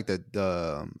think that's like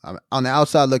on the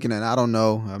outside looking in. I don't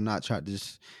know. I'm not trying to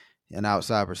just an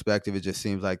outside perspective. It just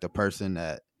seems like the person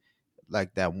that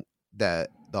like that the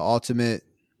ultimate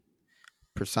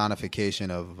personification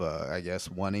of I guess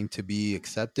wanting to be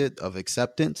accepted, of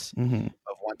acceptance, Mhm.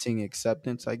 of wanting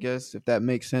acceptance. I guess if that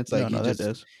makes sense. Yeah, Like no, he that just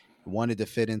does. wanted to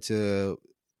fit into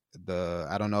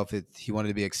I don't know if he wanted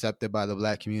to be accepted by the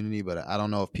black community, but I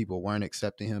don't know if people weren't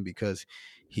accepting him because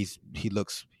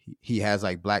he has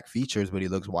like black features, but he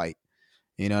looks white.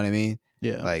 You know what I mean?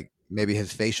 Yeah. Like maybe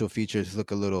his facial features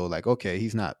look a little like, okay,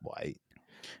 he's not white,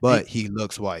 but he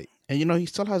looks white. And he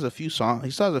still has a few songs.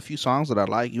 He still has a few songs that I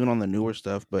like, even on the newer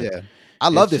stuff. But Yeah, I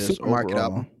love it's this just Supermarket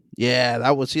overall- album. Yeah,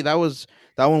 that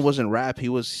one wasn't rap. He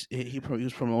was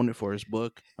promoting it for his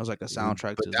book. It was like a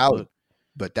soundtrack to his book.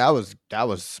 But that was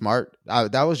smart.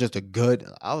 That was just a good.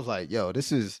 I was like, yo,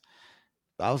 this is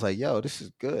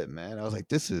good, man. I was like,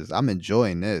 I'm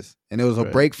enjoying this, and it was a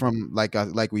Right. break from like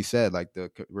we said, like the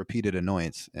repeated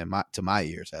annoyance to my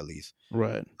ears at least.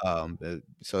 Right.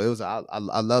 So it was. I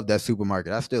love that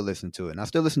Supermarket. I still listen to it, and I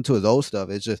still listen to his old stuff.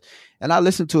 It's just, and I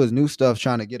listen to his new stuff,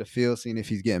 trying to get a feel, seeing if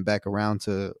he's getting back around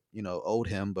to old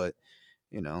him. But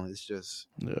it's just.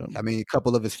 Yeah. I mean, a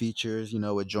couple of his features,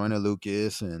 with Joyner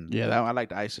Lucas and Yeah, I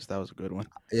liked ISIS. That was a good one.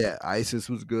 yeah, ISIS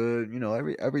was good.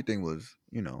 Everything was.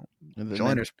 And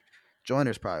then-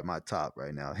 Joyner's probably my top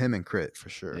right now. Him and Crit for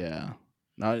sure. Yeah.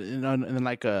 No, and then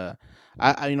like I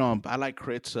like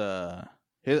Crit's I've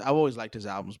always liked his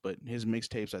albums, but his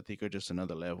mixtapes I think are just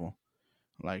another level.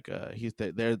 Like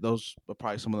those are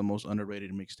probably some of the most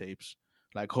underrated mixtapes.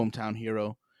 Like Hometown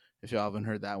Hero. If y'all haven't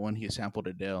heard that one, he sampled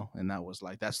Adele, and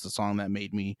that's the song that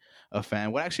made me a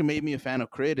fan. What actually made me a fan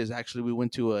of Crit is actually we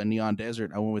went to a Neon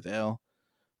Desert. I went with Elle.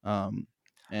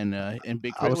 And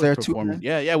Big I Crit was was there too, performing.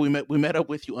 man. Yeah, we met up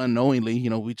with you unknowingly.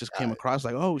 We just came across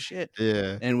like, oh shit.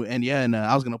 Yeah. And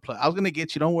I was gonna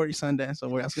get you. Don't worry, Sundance.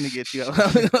 Don't worry, I was gonna get you. I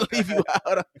was gonna leave you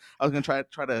out. I was gonna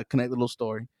try to connect the little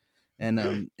story,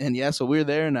 and yeah. So we were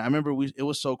there, and I remember it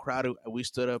was so crowded. We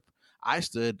stood up. I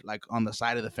stood like on the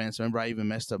side of the fence. I remember I even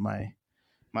messed up my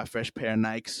fresh pair of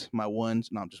Nikes, my ones.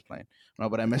 No, I'm just playing. No,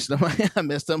 but I messed up my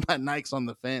Nikes on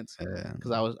the fence Yeah. because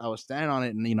I was standing on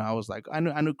it, and I was like, I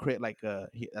knew Crit like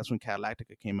that's when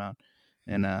Catalactica came out,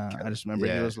 and I just remember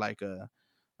he Yeah. was like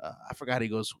I forgot, he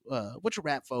goes, "What you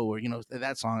rap for?" Or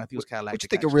that song. I think it was Catalactica. What you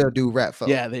think a real dude rap for?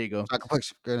 Yeah, there you go. So I can put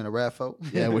you in a rap for?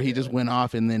 Yeah, where he just went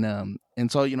off, and then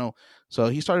and so so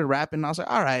he started rapping, and I was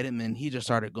like, all right, and then he just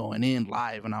started going in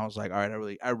live, and I was like, all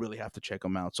right, I really have to check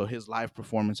him out. So his live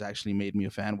performance actually made me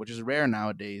a fan, which is rare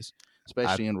nowadays,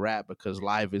 especially in rap, because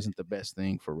live isn't the best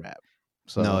thing for rap.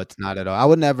 So No, it's not at all. I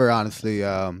would never honestly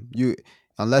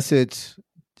unless it's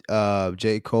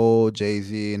J. Cole,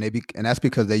 Jay-Z, and that's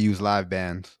because they use live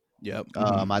bands. Yep.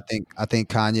 I think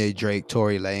Kanye, Drake,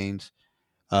 Tory Lanez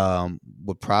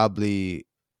would probably,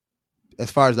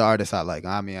 as far as the artists I like,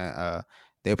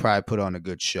 they probably put on a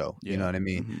good show. You know what I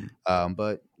mean? Mhm.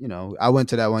 But I went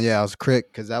to that one. Yeah, I was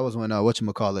Crit because that was when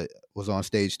whatchamacallit was on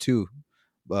stage too.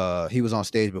 He was on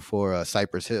stage before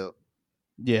Cypress Hill.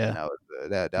 Yeah.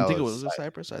 That I think it was was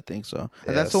Cypress. I think so. yeah,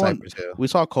 And that's the one Cypress Hill. we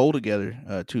saw Cole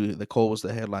together too. The Cole was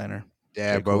the headliner.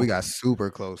 Yeah, J. bro, we Cole. got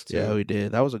super close too. Yeah, we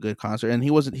did. That was a good concert, and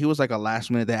he was like a last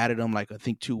minute. They added him like I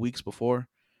think 2 weeks before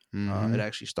Mhm. it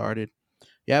actually started.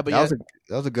 Yeah, but that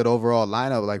was a good overall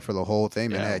lineup, like for the whole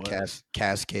thing. Man, Yeah, they it had was.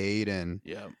 Cascade and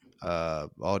yeah.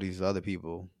 all these other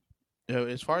people.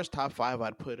 As far as top five,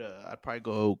 I'd probably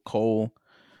go Cole.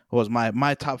 Was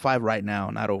my top five right now,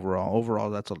 not overall. Overall,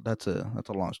 that's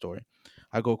a long story.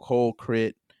 I go Cole,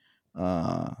 Crit.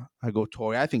 I go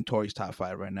Tory. I think Tory's top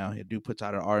five right now. He puts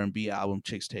out an R&B album,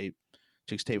 Chicks Tape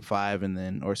 5, and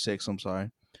then or 6. I'm sorry.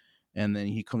 and then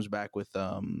he comes back with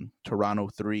Toronto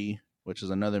 3, which is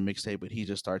another mixtape, but he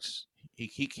just starts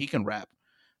he can rap.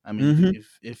 I mean, Mhm.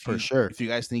 if For sure. if you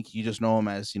guys think you just know him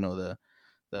as, you know,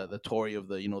 the Tory of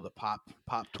the, you know, the pop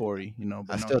Tory, you know, I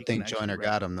but no, still he can think actually Joyner rap.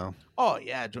 got him though. Oh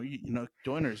yeah, you know,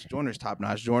 Joyner's top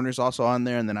notch. Joyner's also on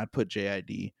there, and then I'd put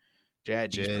JID.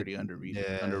 JID's J, pretty underrated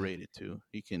yeah, underrated too.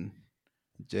 He can.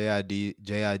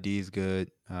 JID is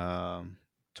good.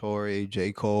 Tory,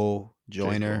 J. Cole, J.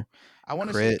 Joyner, Cole. I want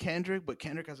to say Crit. Kendrick, but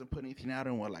Kendrick hasn't put anything out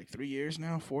in what, like 3 years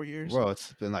now, 4 years. Bro,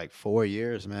 it's been like 4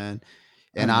 years, man.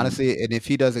 I And mean, honestly, and if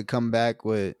he doesn't come back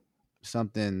with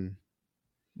something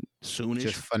soonish.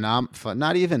 just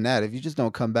not even that. If you just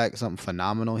don't come back with something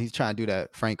phenomenal, he's trying to do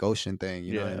that Frank Ocean thing.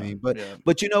 You know what I Yeah, mean? yeah,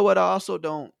 But you know what? I also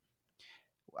don't.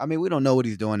 I mean, we don't know what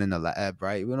he's doing in the lab,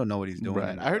 right? We don't know what he's doing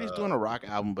right. in I heard he's doing a rock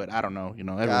album, but I don't know. You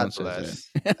know, everyone God says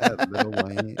bless that. that Lil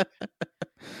Wayne. I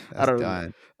That's don't.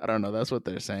 done. I don't know. That's what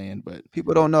they're saying, but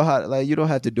People don't know how. Like, you don't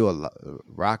have to do a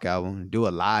rock album. Do a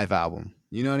live album.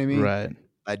 You know what I mean? right.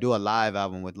 Like, do a live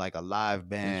album with like a live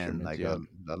band, Instruments, like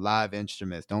yeah. a live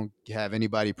instruments. Don't have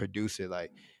anybody produce it.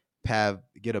 Like,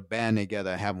 get a band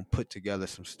together and have them put together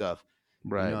some stuff.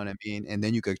 You know Right. what I mean? And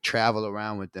then you could travel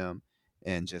around with them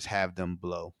and just have them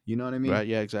blow. You know what I mean? Right.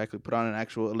 Yeah. Exactly. Put on an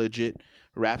actual legit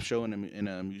rap show and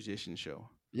a musician show.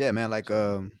 Yeah, man.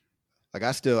 So, Like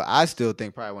I still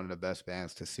think probably one of the best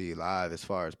bands to see live as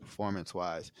far as performance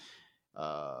wise.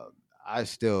 Uh, I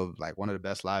still like one of the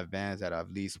best live bands that I've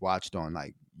at least watched on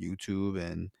like YouTube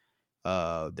and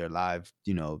their live,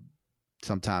 you know,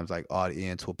 sometimes like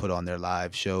audience will put on their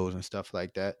live shows and stuff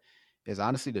like that. Is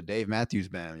honestly the Dave Matthews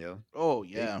Band, yo. oh They,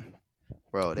 yeah,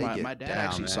 bro, they my get dad down,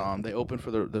 actually man. saw them. They opened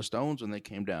for the Stones when they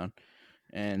came down,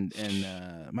 and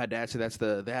my dad said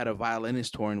they had a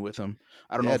violinist touring with him.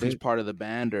 I don't know Yeah, if he's dude. part of the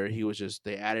band or he was just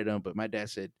they added him, but my dad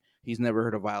said he's never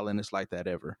heard a violinist like that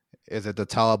ever. Is it the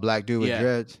tall black dude with Yeah,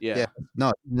 dreads? yeah. Yeah.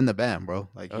 No, he's in the band, bro.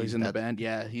 Like Oh, he's in the band.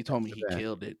 Yeah, he told that's me the he band.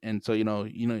 killed it, and so Dave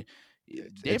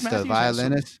It's the Matthews has some.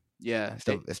 violinist. Yeah,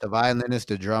 It's the violinist,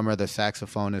 the drummer, the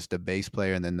saxophonist, the bass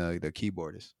player, and then the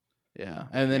keyboardist. yeah,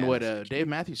 and then Man, what? that's Dave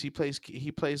Matthews he plays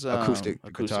acoustic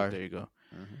acoustic. guitar. There you go.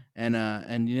 Mhm.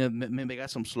 And you know, then they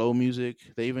got some slow music.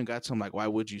 They even got some like "Why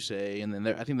Would You Say," and then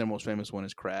I think their most famous one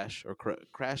is "Crash" or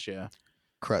 "Crash." Yeah,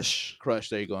 Crush. "Crush."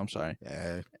 There you go. I'm sorry.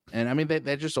 Yeah. And I mean,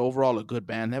 they're just overall a good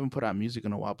band. They haven't put out music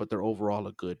in a while, but they're overall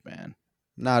a good band.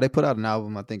 Nah, they put out an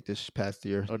album I think this past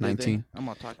year, Oh, did 19. they? I'm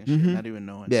all talking shit, Mhm. not even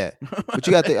knowing. Yeah. But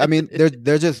you got I mean,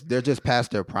 they're just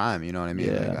past their prime, you know what I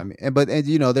mean? Like, Yeah. I mean, and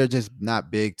you know, they're just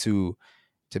not big to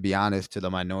be honest, to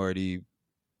the minority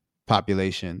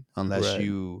population unless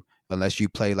Right. you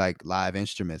play like live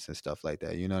instruments and stuff like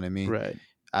that. You know what I mean? Right.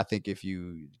 I think if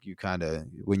you kind of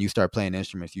when you start playing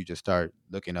instruments, you just start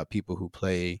looking up people who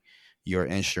play your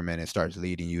instrument and starts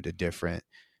leading you to different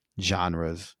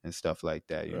genres and stuff like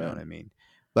that. You know what Right. I mean?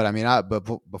 But I mean,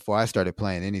 before I started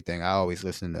playing anything, I always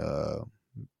listened to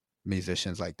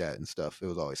musicians like that and stuff. It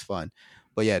was always fun.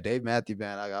 But yeah, Dave Matthews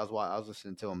Band, I was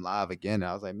listening to him live again. And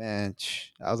I was like, man,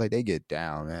 they get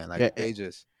down, man. Like Yeah, they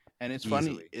just And it's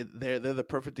easily. funny. They're the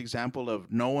perfect example of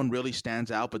no one really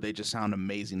stands out, but they just sound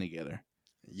amazing together.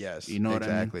 Yes, You know what I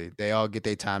mean? exactly. They all get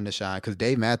their time to shine because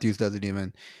Dave Matthews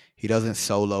he doesn't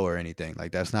solo or anything.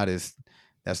 Like that's not his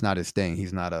thing.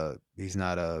 He's not a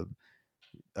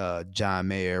John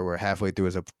Mayer where halfway through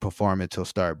his performance he'll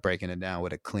start breaking it down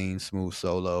with a clean, smooth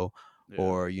solo. Yeah.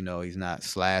 Or he's not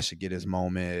Slash to get his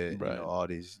moment. Right. All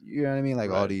these, you know what I mean? Like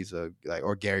all Right. these, like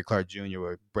or Gary Clark Jr.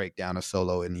 would break down a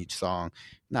solo in each song.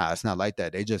 Nah, it's not like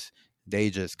that. They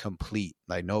just complete.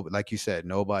 Like like you said,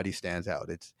 nobody stands out.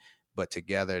 But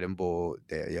together, them bull,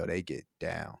 they get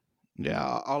down.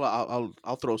 Yeah,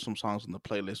 I'll throw some songs in the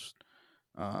playlist,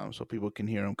 so people can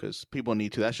hear them because people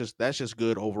need to. That's just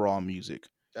good overall music.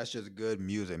 That's just good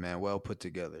music, man. Well put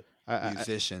together. I-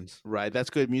 Musicians. Right, that's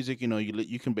good music. You know,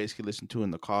 you can basically listen to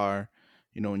in the car.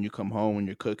 You know, when you come home, when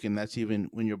you're cooking. That's even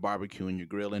when you're barbecuing, you're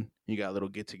grilling. You got a little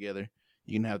get together.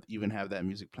 You can have that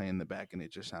music playing in the back, and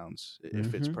it just sounds it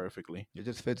fits Mhm. perfectly. It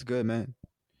just fits good, man.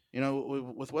 You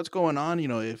know, with what's going on, you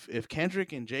know, if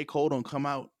Kendrick and J. Cole don't come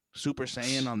out Super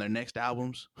Saiyan on their next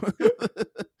albums,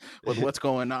 with what's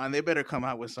going on, they better come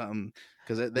out with something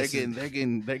because they're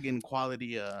getting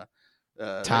quality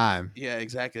Time. yeah,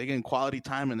 exactly. They're getting quality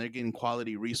time and they're getting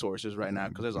quality resources right now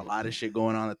because there's a lot of shit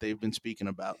going on that they've been speaking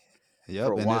about Yep.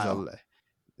 for a And while.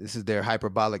 this is their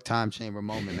hyperbolic time chamber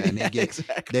moment, man. They get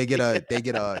Exactly.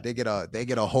 they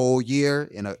get a whole year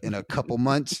in a couple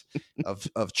months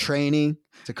of training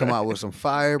to come out with some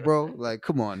fire, bro. Like,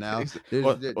 come on now.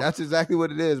 That's exactly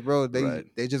what it is, bro.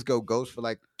 They just go ghost for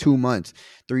like 2 months,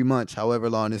 3 months,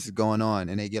 however long this is going on,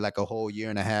 and they get like a whole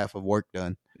year and a half of work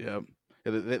done. Yep.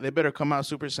 Yeah, they better come out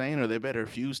Super Saiyan, or they better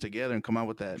fuse together and come out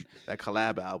with that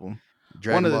collab album. One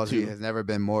Dragon of the Ball Z two. has never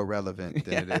been more relevant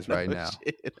than Yeah, it is no right now.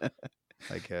 shit.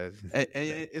 Like, And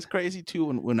it's crazy too.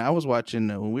 When I was watching,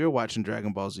 when we were watching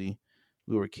Dragon Ball Z,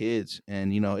 we were kids,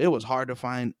 and it was hard to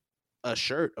find a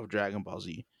shirt of Dragon Ball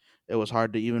Z. It was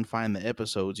hard to even find the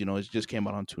episodes. It just came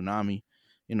out on Toonami.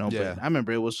 But yeah, I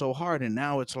remember it was so hard, and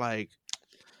now it's like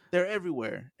they're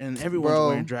everywhere, and everyone's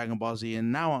wearing bro. Dragon Ball Z.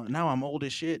 And now I'm old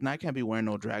as shit, and I can't be wearing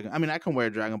no Dragon. I mean, I can wear a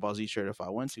Dragon Ball Z shirt if I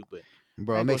want to, but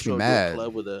Bro, I it ain't gonna makes me show up to a mad.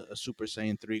 club with a Super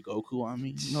Saiyan 3 Goku on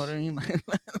me. You know what I mean?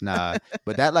 Nah,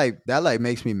 but that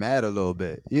makes me mad a little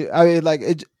bit. I mean, like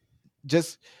it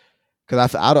just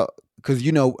because I don't because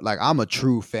like I'm a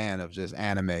true fan of just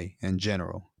anime in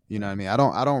general. You know what I mean? I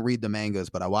don't read the mangas,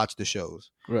 but I watch the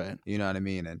shows. Right. You know what I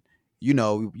mean? And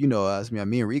us, me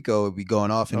and Rico would be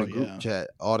going off in Oh a group yeah. chat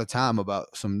all the time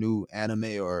about some new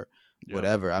anime or Yep.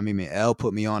 whatever. I mean, Elle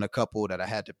put me on a couple that I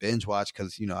had to binge watch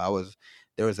because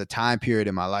there was a time period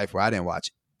in my life where I didn't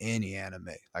watch any anime.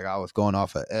 Like I was going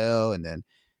off of Elle, and then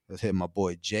I was hitting my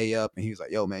boy Jay up, and he was like,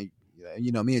 "Yo, man,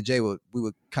 me and Jay we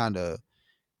would kind of,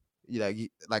 like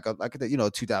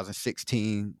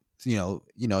 2016."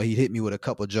 He hit me with a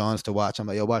couple Johns to watch. I'm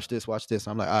like, "Yo, watch this."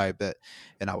 I'm like, "All right, bet,"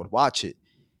 and I would watch it,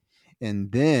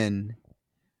 and then.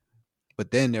 But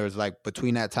then there was like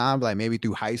between that time, like maybe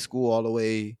through high school all the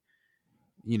way,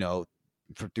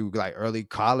 through like early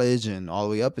college and all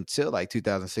the way up until like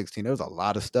 2016, there was a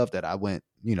lot of stuff that I went,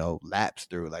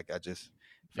 lapsed through. Like I just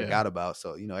forgot about.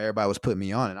 So, everybody was putting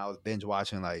me on, and I was binge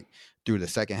watching like through the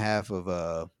second half of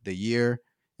the year.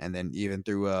 And then even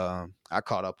through I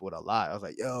caught up with a lot. I was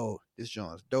like, yo, this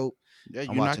joint's dope. Yeah, I'm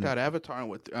you knocked watching out Avatar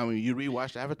you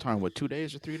rewatched Avatar in 2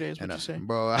 days or 3 days, And what'd you say?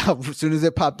 bro, as soon as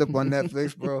it popped up on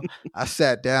Netflix, bro, I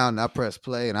sat down and I pressed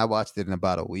play and I watched it in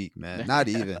about a week, man. Not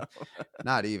even,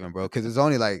 bro, because it's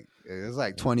only like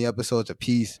 20 episodes a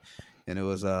piece, and it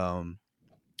was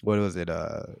what was it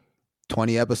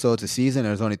 20 episodes a season.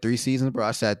 There was only 3 seasons, bro.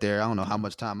 I sat there. I don't know how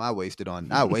much time I wasted on.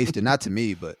 Not wasted, not to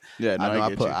me, but Yeah, no, I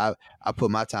know I I put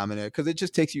my time in there because it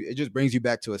just brings you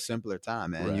back to a simpler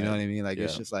time, man. You know Right. what I mean? Like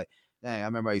it's Yeah. just like, dang, I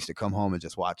remember I used to come home and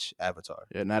just watch Avatar.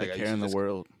 Yeah, not Like, a I care used in to the just-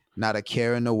 world. Not a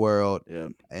care in the world. Yeah.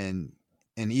 And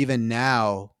even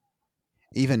now,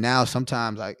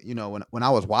 sometimes when I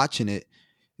was watching it,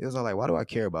 it was all like, why do I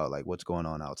care about like what's going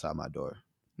on outside my door?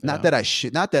 Yeah. Not that I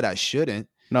shouldn't,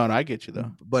 No, I get you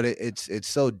though. but it's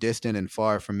so distant and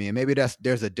far from me, and maybe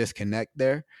there's a disconnect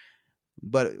there.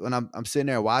 But when I'm sitting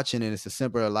there watching it, it's a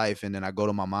simpler life, and then I go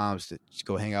to my mom's to just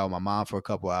go hang out with my mom for a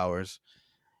couple hours,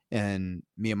 and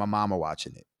me and my mom are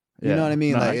watching it. You know what I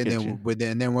mean? No, Like, I and get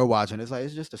you. then we're watching. It's like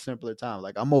it's just a simpler time.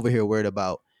 Like I'm over here worried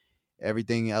about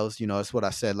everything else. That's what I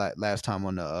said like last time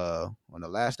on the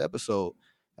last episode.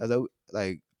 I was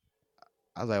like,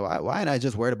 why ain't I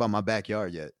just worried about my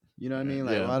backyard yet? You know what I mean?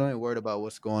 Like, Yeah. why don't I worried about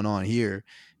what's going on here?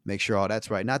 Make sure all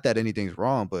that's right. Not that anything's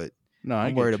wrong, but No, I I'm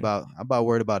get worried you.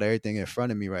 worried about everything in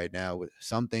front of me right now. With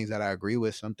some things that I agree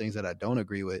with, some things that I don't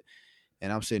agree with,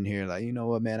 and I'm sitting here like, you know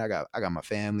what, man? I got my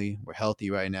family. We're healthy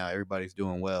right now. Everybody's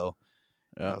doing well.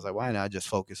 And I Yeah. was like, why not just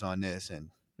focus on this? And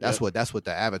that's what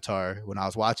the Avatar, when I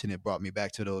was watching it, brought me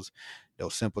back to those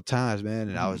simple times, man.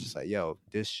 And I was just like, yo,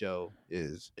 this show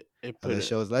is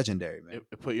legendary, man.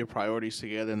 It put your priorities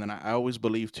together, and then I always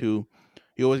believe too,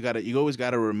 you always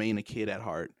gotta remain a kid at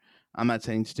heart. I'm not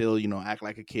saying still, act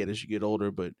like a kid as you get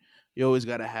older, but you always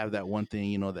gotta have that one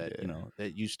thing, that Yeah.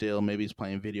 that you still, maybe it's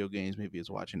playing video games, maybe it's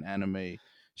watching anime,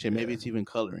 shit, maybe Yeah. it's even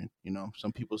coloring.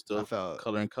 Some people I still felt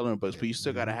coloring, but you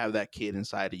still gotta Mhm. have that kid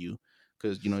inside of you,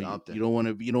 because you Something. don't want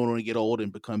to get old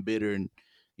and become bitter, and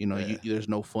Yeah. there's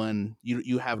no fun.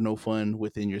 You have no fun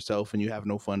within yourself, and you have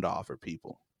no fun to offer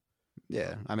people.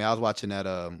 Yeah, I mean, I was watching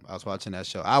that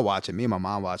show. I watch it. Me and my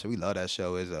mom watch it. We love that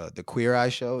show. Is the Queer Eye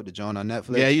show, the joint on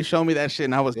Netflix. Yeah, you showed me that shit,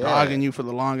 and I was Yeah. dogging you for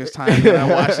the longest time. And I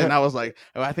watched it, and I was like,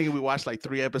 I think we watched like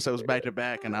 3 episodes back to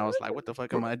back, and I was like, what the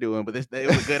fuck am I doing? But it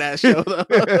was a good ass show, though.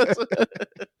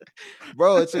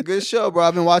 Bro, it's a good show, bro.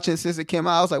 I've been watching it since it came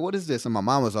out. I was like, what is this? And my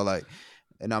mom was all like,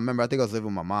 and I remember, I think I was living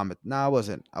with my mom. No, I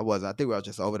wasn't. I think we were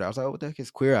just over there. I was like, what the heck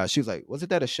is Queer Eye? She was like, wasn't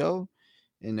that a show?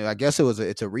 And I guess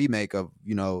it's a remake of,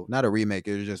 not a remake.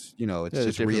 It was just, it's Yeah,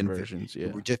 just different versions.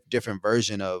 Yeah, just different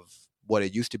version of what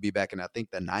it used to be back in, I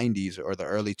think, the 90s or the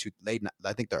early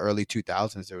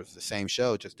 2000s. There was the same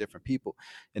show, just different people.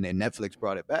 And then Netflix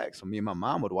brought it back. So me and my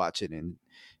mom would watch it. And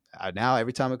now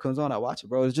every time it comes on, I watch it,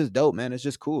 bro. It's just dope, man. It's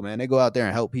just cool, man. They go out there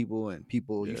and help people, and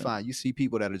people, Yeah. you see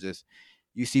people that are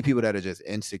just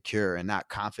insecure and not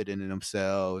confident in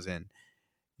themselves, and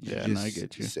Yeah, no, I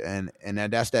get you. And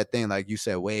that's that thing, like you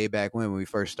said way back when we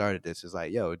first started this. Is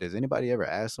like, yo, does anybody ever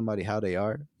ask somebody how they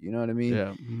are? You know what I mean?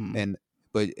 Yeah. And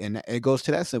and it goes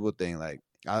to that simple thing, like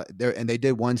they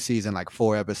did one season, like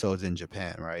 4 episodes in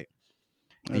Japan, right?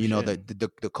 Oh, And you know shit.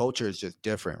 the culture is just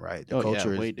different, right? The Oh, yeah,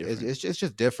 culture way is different. it's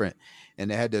just different. And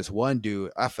they had this one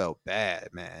dude. I felt bad,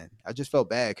 man. I just felt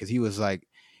bad because he was like,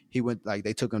 he went like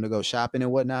they took him to go shopping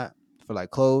and whatnot for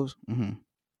like clothes. Mm-hmm.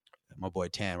 My boy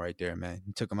Tan right there, man.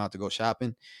 He took him out to go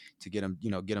shopping to get him,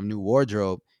 get him new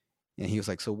wardrobe. And he was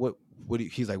like, so what do you,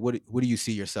 he's like, what do you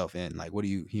see yourself in? Like, what do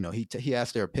you, he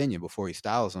asked their opinion before he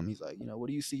styles them. He's like, what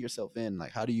do you see yourself in?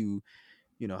 Like, how do you,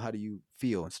 how do you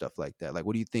feel and stuff like that? Like,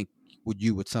 what do you think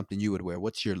would something you would wear?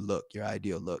 What's your look, your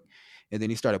ideal look? And then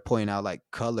he started pointing out like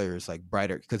colors, like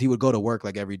brighter, because he would go to work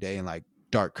like every day in like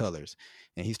dark colors.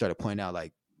 And he started pointing out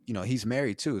like, he's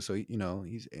married too. So,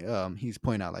 he's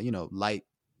pointing out like,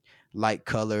 light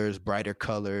colors, brighter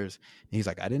colors. And he's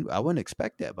like, I wouldn't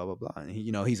expect that, blah, blah, blah. And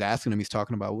he's asking him, he's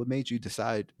talking about what made you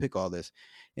decide to pick all this.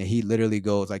 And he literally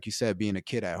goes, like you said, being a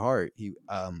kid at heart.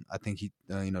 I think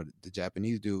the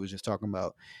Japanese dude was just talking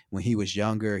about when he was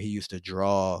younger, he used to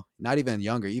draw, not even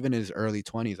younger, even in his early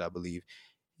 20s, I believe.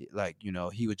 Like,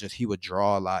 he would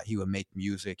draw a lot. He would make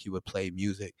music. He would play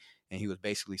music. And he was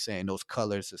basically saying those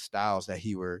colors, the styles that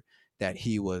he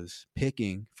was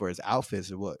picking for his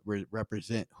outfits are what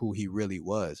represent who he really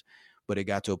was. But it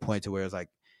got to a point to where it's like,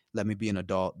 let me be an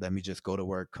adult. Let me just go to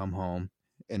work, come home,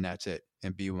 and that's it.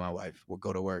 And be with my wife. We'll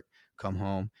go to work, come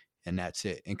home, and that's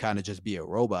it. And kind of just be a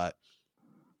robot.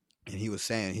 And he was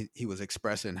saying, he was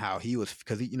expressing how he was,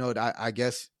 because, I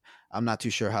guess I'm not too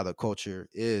sure how the culture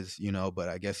is, but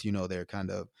I guess, they're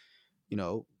kind of,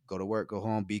 go to work, go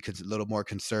home, be a little more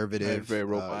conservative. Right, very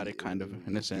robotic, kind of,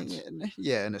 in a sense.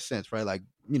 Yeah, in a sense, right? Like,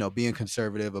 being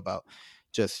conservative about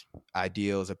just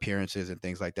ideals, appearances, and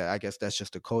things like that. I guess that's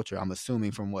just the culture. I'm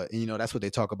assuming from what, that's what they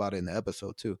talk about in the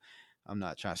episode too. I'm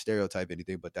not trying to stereotype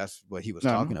anything, but that's what he was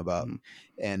talking about.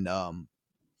 And, and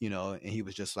he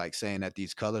was just like saying that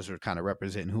these colors were kind of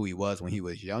representing who he was when he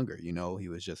was younger. He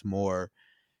was just more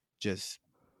just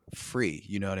free.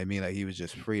 You know what I mean? Like, he was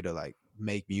just free to like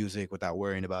make music without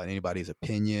worrying about anybody's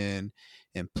opinion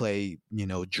and play,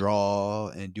 draw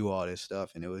and do all this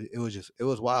stuff. And it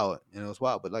was wild. And it was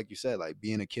wild. But like you said, like,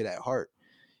 being a kid at heart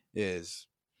is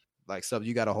like something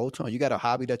you got to hold on. You got a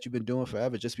hobby that you've been doing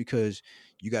forever. Just because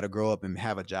you got to grow up and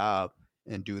have a job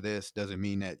and do this doesn't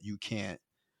mean that you can't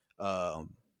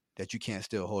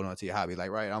still hold on to your hobby. Like,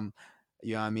 right,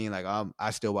 you know what I mean? Like, I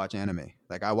still watch anime.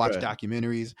 Like, I watch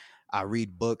documentaries. I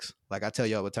read books. Like, I tell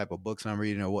y'all what type of books I'm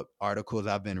reading or what articles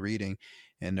I've been reading,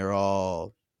 and they're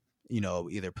all,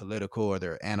 either political or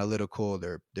they're analytical.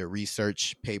 They're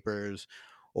research papers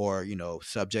or,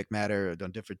 subject matter, or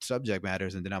different subject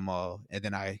matters. And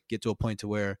then I get to a point to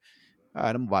where, all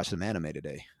right, I'm gonna watch some anime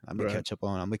today. I'm gonna catch up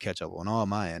on all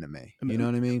my anime. You know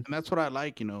what I mean? And that's what I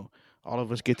like. All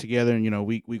of us get together and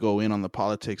we go in on the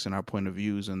politics and our point of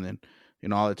views, and then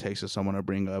all it takes is someone to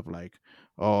bring up like,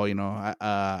 oh,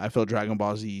 I feel Dragon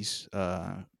Ball Z's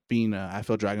I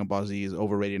feel Dragon Ball Z is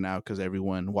overrated now because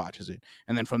everyone watches it,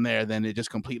 and then from there, then it just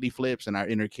completely flips, and our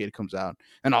inner kid comes out,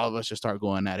 and all of us just start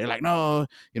going at it like, no,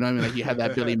 what I mean? Like, you had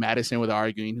that Billy Madison with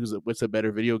arguing what's a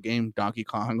better video game, Donkey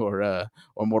Kong or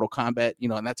Mortal Kombat,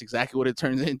 and that's exactly what it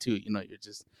turns into. You're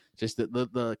just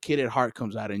the kid at heart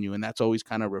comes out in you, and that's always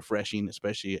kind of refreshing,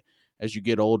 especially as you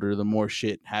get older. The more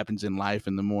shit happens in life,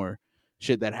 and the more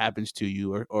shit that happens to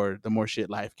you, or the more shit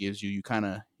life gives you,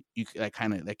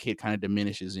 that kid kind of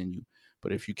diminishes in you.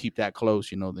 But if you keep that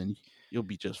close, then you'll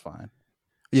be just fine.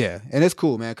 Yeah, and it's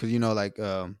cool, man, because like,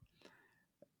 and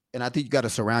I think you got to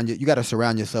surround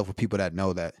yourself with people that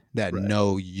know that right.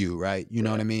 Know you, right? You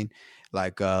know what I mean?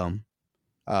 Like,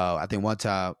 I think one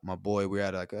time my boy, we were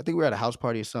at a house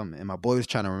party or something, and my boy was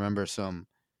trying to remember some.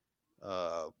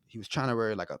 He was trying to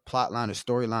wear like a plot line, a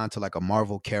storyline to like a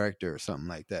Marvel character or something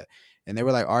like that, and they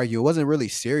were like arguing. It wasn't really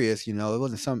serious, it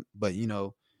wasn't some, but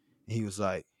he was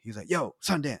like, yo,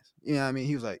 Sundance, you know what I mean?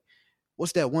 He was like,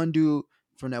 what's that one dude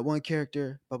from that one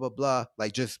character, blah blah blah,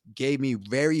 like, just gave me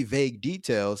very vague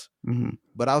details.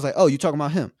 But I was like, oh, you talking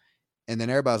about him? And then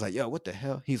everybody was like, yo, what the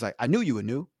hell? He's like, I knew you would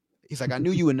know. He's like, I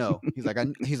knew you would know. He's like,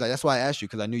 that's why I asked you,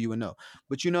 because I knew you would know.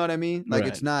 But you know what I mean? Like,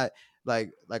 It's not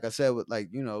like I said, with like,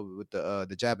 with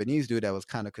the Japanese dude that was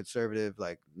kind of conservative,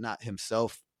 like, not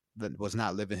himself, that was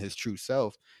not living his true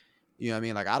self. You know what I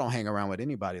mean? Like, I don't hang around with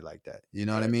anybody like that. You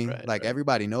know what I mean? Like,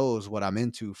 everybody knows what I'm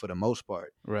into for the most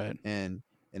part. Right. And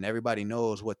everybody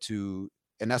knows what to,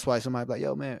 and that's why somebody be like,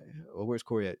 yo, man, where's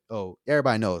Corey at? Oh,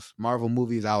 everybody knows. Marvel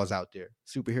movies, I was out there.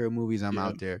 Superhero movies, I'm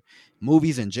out there.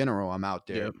 Movies in general, I'm out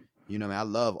there. You know what I mean?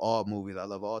 I love all movies. I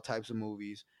love all types of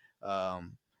movies.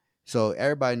 So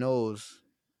everybody knows,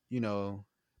 you know,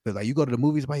 but like you go to the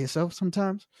movies by yourself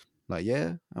sometimes. Like,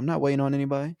 yeah, I'm not waiting on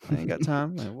anybody. I ain't got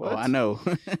time. Like, Oh, I what? know.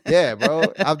 Yeah, bro.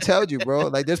 I've told you, bro.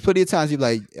 Like, there's plenty of times you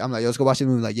like, I'm like, yo, let's go watch the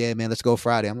movie. Like, yeah, man, let's go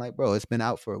Friday. I'm like, bro, it's been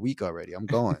out for a week already. I'm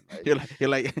going. Like, You're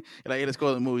like, hey, let's go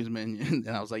to the movies, man. And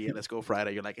I was like, yeah, let's go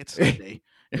Friday. You're like, it's Sunday.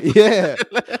 yeah.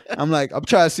 I'm like, I'm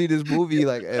trying to see this movie,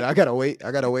 like, and I gotta wait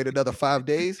another 5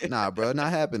 days. Nah, bro,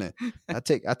 not happening. I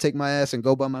take my ass and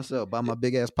go by myself, buy my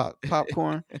big ass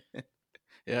popcorn.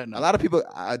 Yeah, no. A lot of people,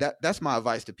 that's my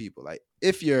advice to people. Like,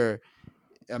 if you're,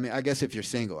 I mean, I guess if you're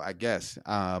single, I guess,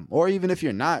 or even if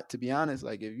you're not, to be honest,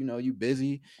 like if you know you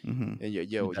busy Mhm. and You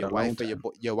your got wife alone or time.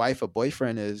 your wife or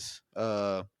boyfriend is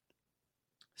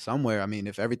somewhere. I mean,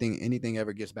 if anything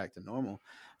ever gets back to normal,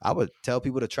 I would tell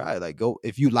people to try it. Like, go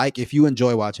if you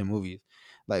enjoy watching movies,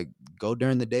 like go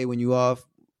during the day when you off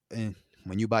and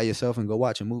when you by yourself and go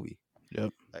watch a movie.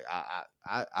 Yep. Like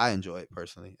I enjoy it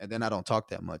personally, and then I don't talk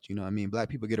that much. You know what I mean? Black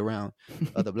people get around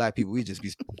other black people. We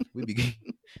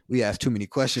ask too many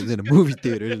questions in the movie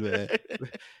theaters, man.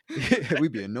 We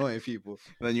be annoying people.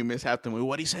 And then you miss half the movie.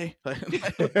 What'd he say?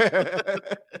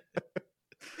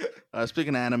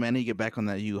 Speaking of anime, I need to get back on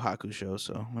that Yu Yu Haku show.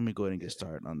 So let me go ahead and get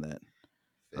started on that.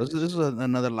 This is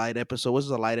another light episode. This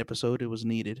is a light episode. It was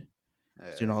needed.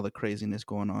 You know all the craziness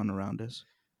going on around us.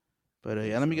 But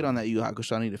yeah, let me get on that Yu Yu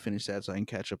Hakusho. I need to finish that so I can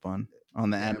catch up on on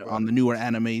the newer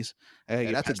animes. I gotta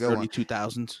get that's a past good early one.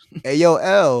 2000s. Hey yo,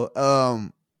 L.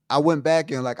 I went back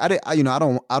and like I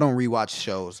don't rewatch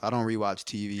shows. I don't rewatch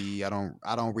TV. I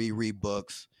don't reread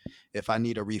books. If I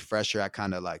need a refresher, I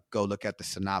kind of like go look at the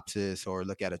synopsis or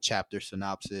look at a chapter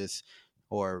synopsis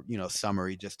or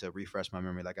summary just to refresh my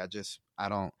memory. Like I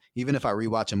don't, even if I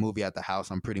rewatch a movie at the house,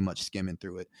 I'm pretty much skimming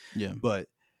through it. Yeah.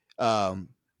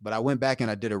 But I went back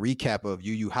and I did a recap of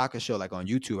Yu Yu Hakusho like on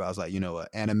YouTube. I was like,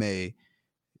 anime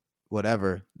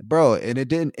whatever, bro, and it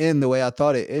didn't end the way I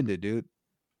thought it ended, dude.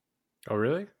 Oh,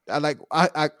 really?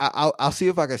 I'll see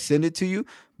if I can send it to you,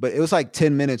 but it was like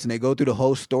 10 minutes and they go through the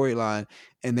whole storyline,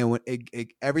 and then when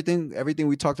everything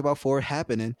we talked about for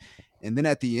happening, and then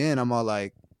at the end I'm all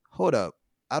like, hold up,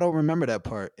 I don't remember that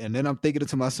part, and then I'm thinking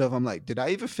to myself, I'm like, did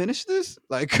I even finish this?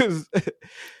 Like, because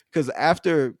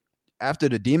after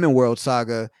the Demon World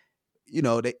saga,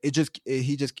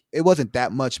 it wasn't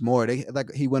that much more.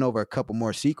 He went over a couple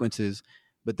more sequences,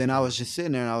 but then I was just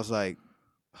sitting there and I was like,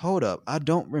 hold up, I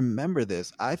don't remember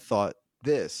this. I thought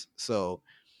this. So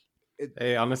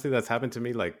Hey, honestly, that's happened to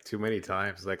me like too many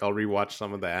times. Like I'll rewatch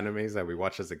some of the animes that we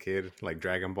watched as a kid, like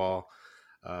Dragon Ball.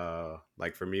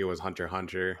 Like for me, it was Hunter x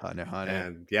Hunter. Hunter.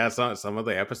 And yeah, some of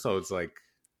the episodes, like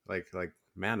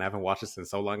man, I haven't watched it in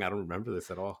so long. I don't remember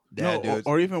this at all. Yeah, No, dude.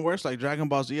 or even worse, like Dragon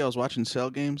Ball Z. I was watching Cell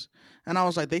Games, and I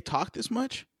was like, they talk this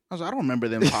much? I was like, I don't remember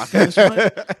them talking this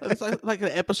much. It's like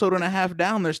an episode and a half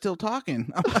down, they're still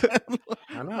talking.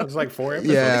 I know it's like 4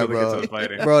 episodes. Yeah, till they get to bro. the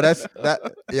fighting. Bro, that's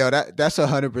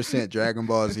 100% Dragon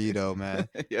Ball Z though, man.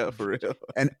 Yeah, for real.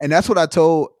 And that's what I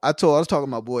was talking to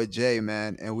my boy Jay,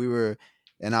 man,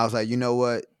 and I was like, you know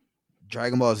what?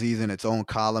 Dragon Ball Z is in its own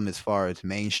column as far as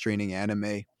mainstreaming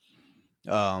anime.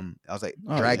 I was like,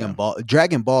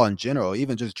 Dragon Ball in general,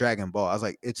 even just Dragon Ball. I was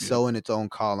like, it's so in its own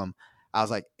column. I was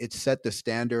like, it set the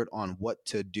standard on what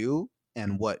to do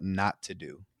and what not to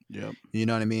do. Yep. You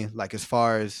know what I mean? Like as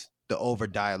far as the over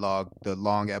dialogue, the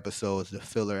long episodes, the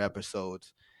filler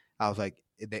episodes, I was like,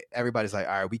 everybody's like,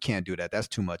 all right, we can't do that. That's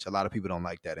too much. A lot of people don't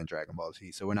like that in Dragon Ball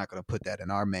Z, so we're not going to put that in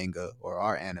our manga or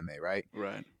our anime, right?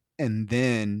 Right. And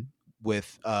then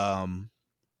with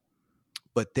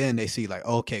but then they see like,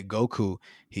 okay, Goku,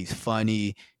 he's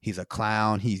funny, he's a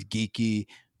clown, he's geeky,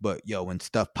 but when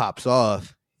stuff pops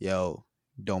off,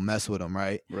 don't mess with him,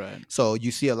 right? Right. So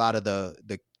you see a lot of the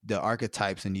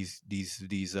archetypes in these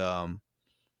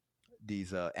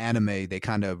anime, they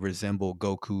kind of resemble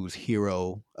Goku's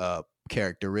hero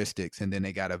characteristics, and then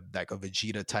they got a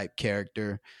Vegeta type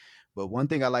character. But one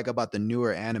thing I like about the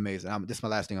newer animes, and this is my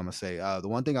last thing I'm gonna say. The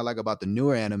one thing I like about the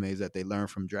newer animes that they learn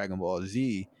from Dragon Ball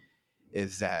Z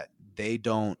is that they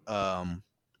don't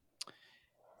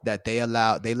they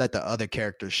let the other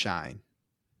characters shine.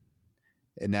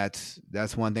 And that's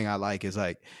one thing I like, is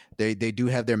like they do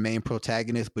have their main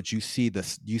protagonist, but you see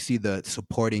the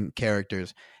supporting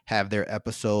characters have their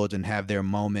episodes and have their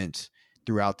moments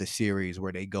throughout the series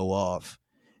where they go off,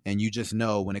 and you just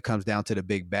know when it comes down to the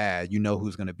big bad,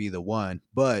 who's going to be the one.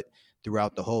 But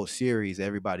throughout the whole series,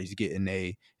 everybody's getting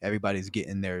their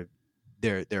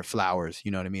flowers.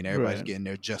 You know what I mean? Everybody's getting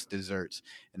their just desserts,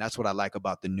 and that's what I like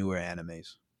about the newer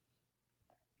animes.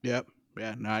 Yep.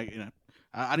 Yeah. No,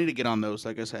 I need to get on those.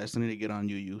 Like I said, I still need to get on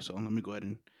Yu Yu. So let me go ahead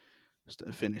and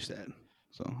finish that.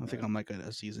 So I think I'm like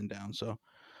a season down. So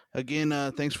again,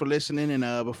 thanks for listening.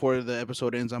 And before the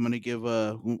episode ends, I'm gonna give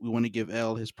we want to give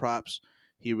L his props.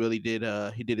 He really did.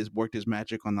 He did worked his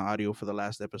magic on the audio for the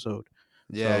last episode.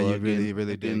 Yeah, So, you again,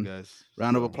 really did, guys.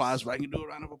 Round of applause. If I can do a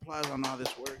round of applause on how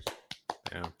this works.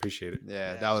 Yeah, appreciate it.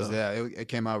 Yeah, that was it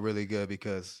came out really good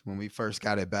because when we first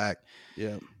got it back,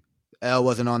 Yeah, L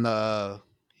wasn't on the.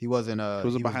 He wasn't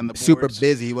behind the super boards.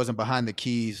 busy. He wasn't behind the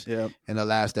keys yeah, in the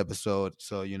last episode.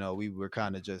 So, we were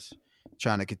kind of just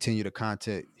trying to continue the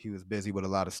content. He was busy with a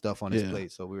lot of stuff on his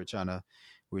plate. So we were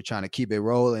trying to keep it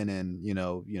rolling, and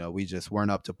we just weren't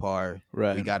up to par.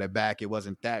 right. We got it back. It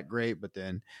wasn't that great, but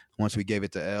then once we gave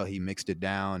it to L, he mixed it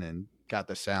down and got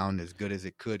the sound as good as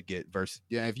it could get. Versus,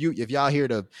 if y'all hear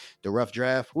the rough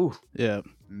draft, whoo, Yeah,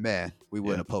 man, we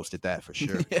wouldn't have posted that for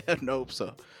sure. yeah, nope.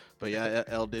 So, but yeah,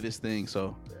 L did his thing.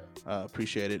 So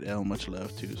appreciate it, L. Much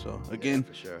love too. So again,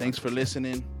 for sure. thanks for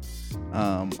listening.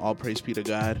 All praise be to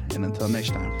God, and until next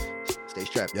time. Stay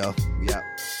strapped, y'all. We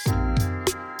out.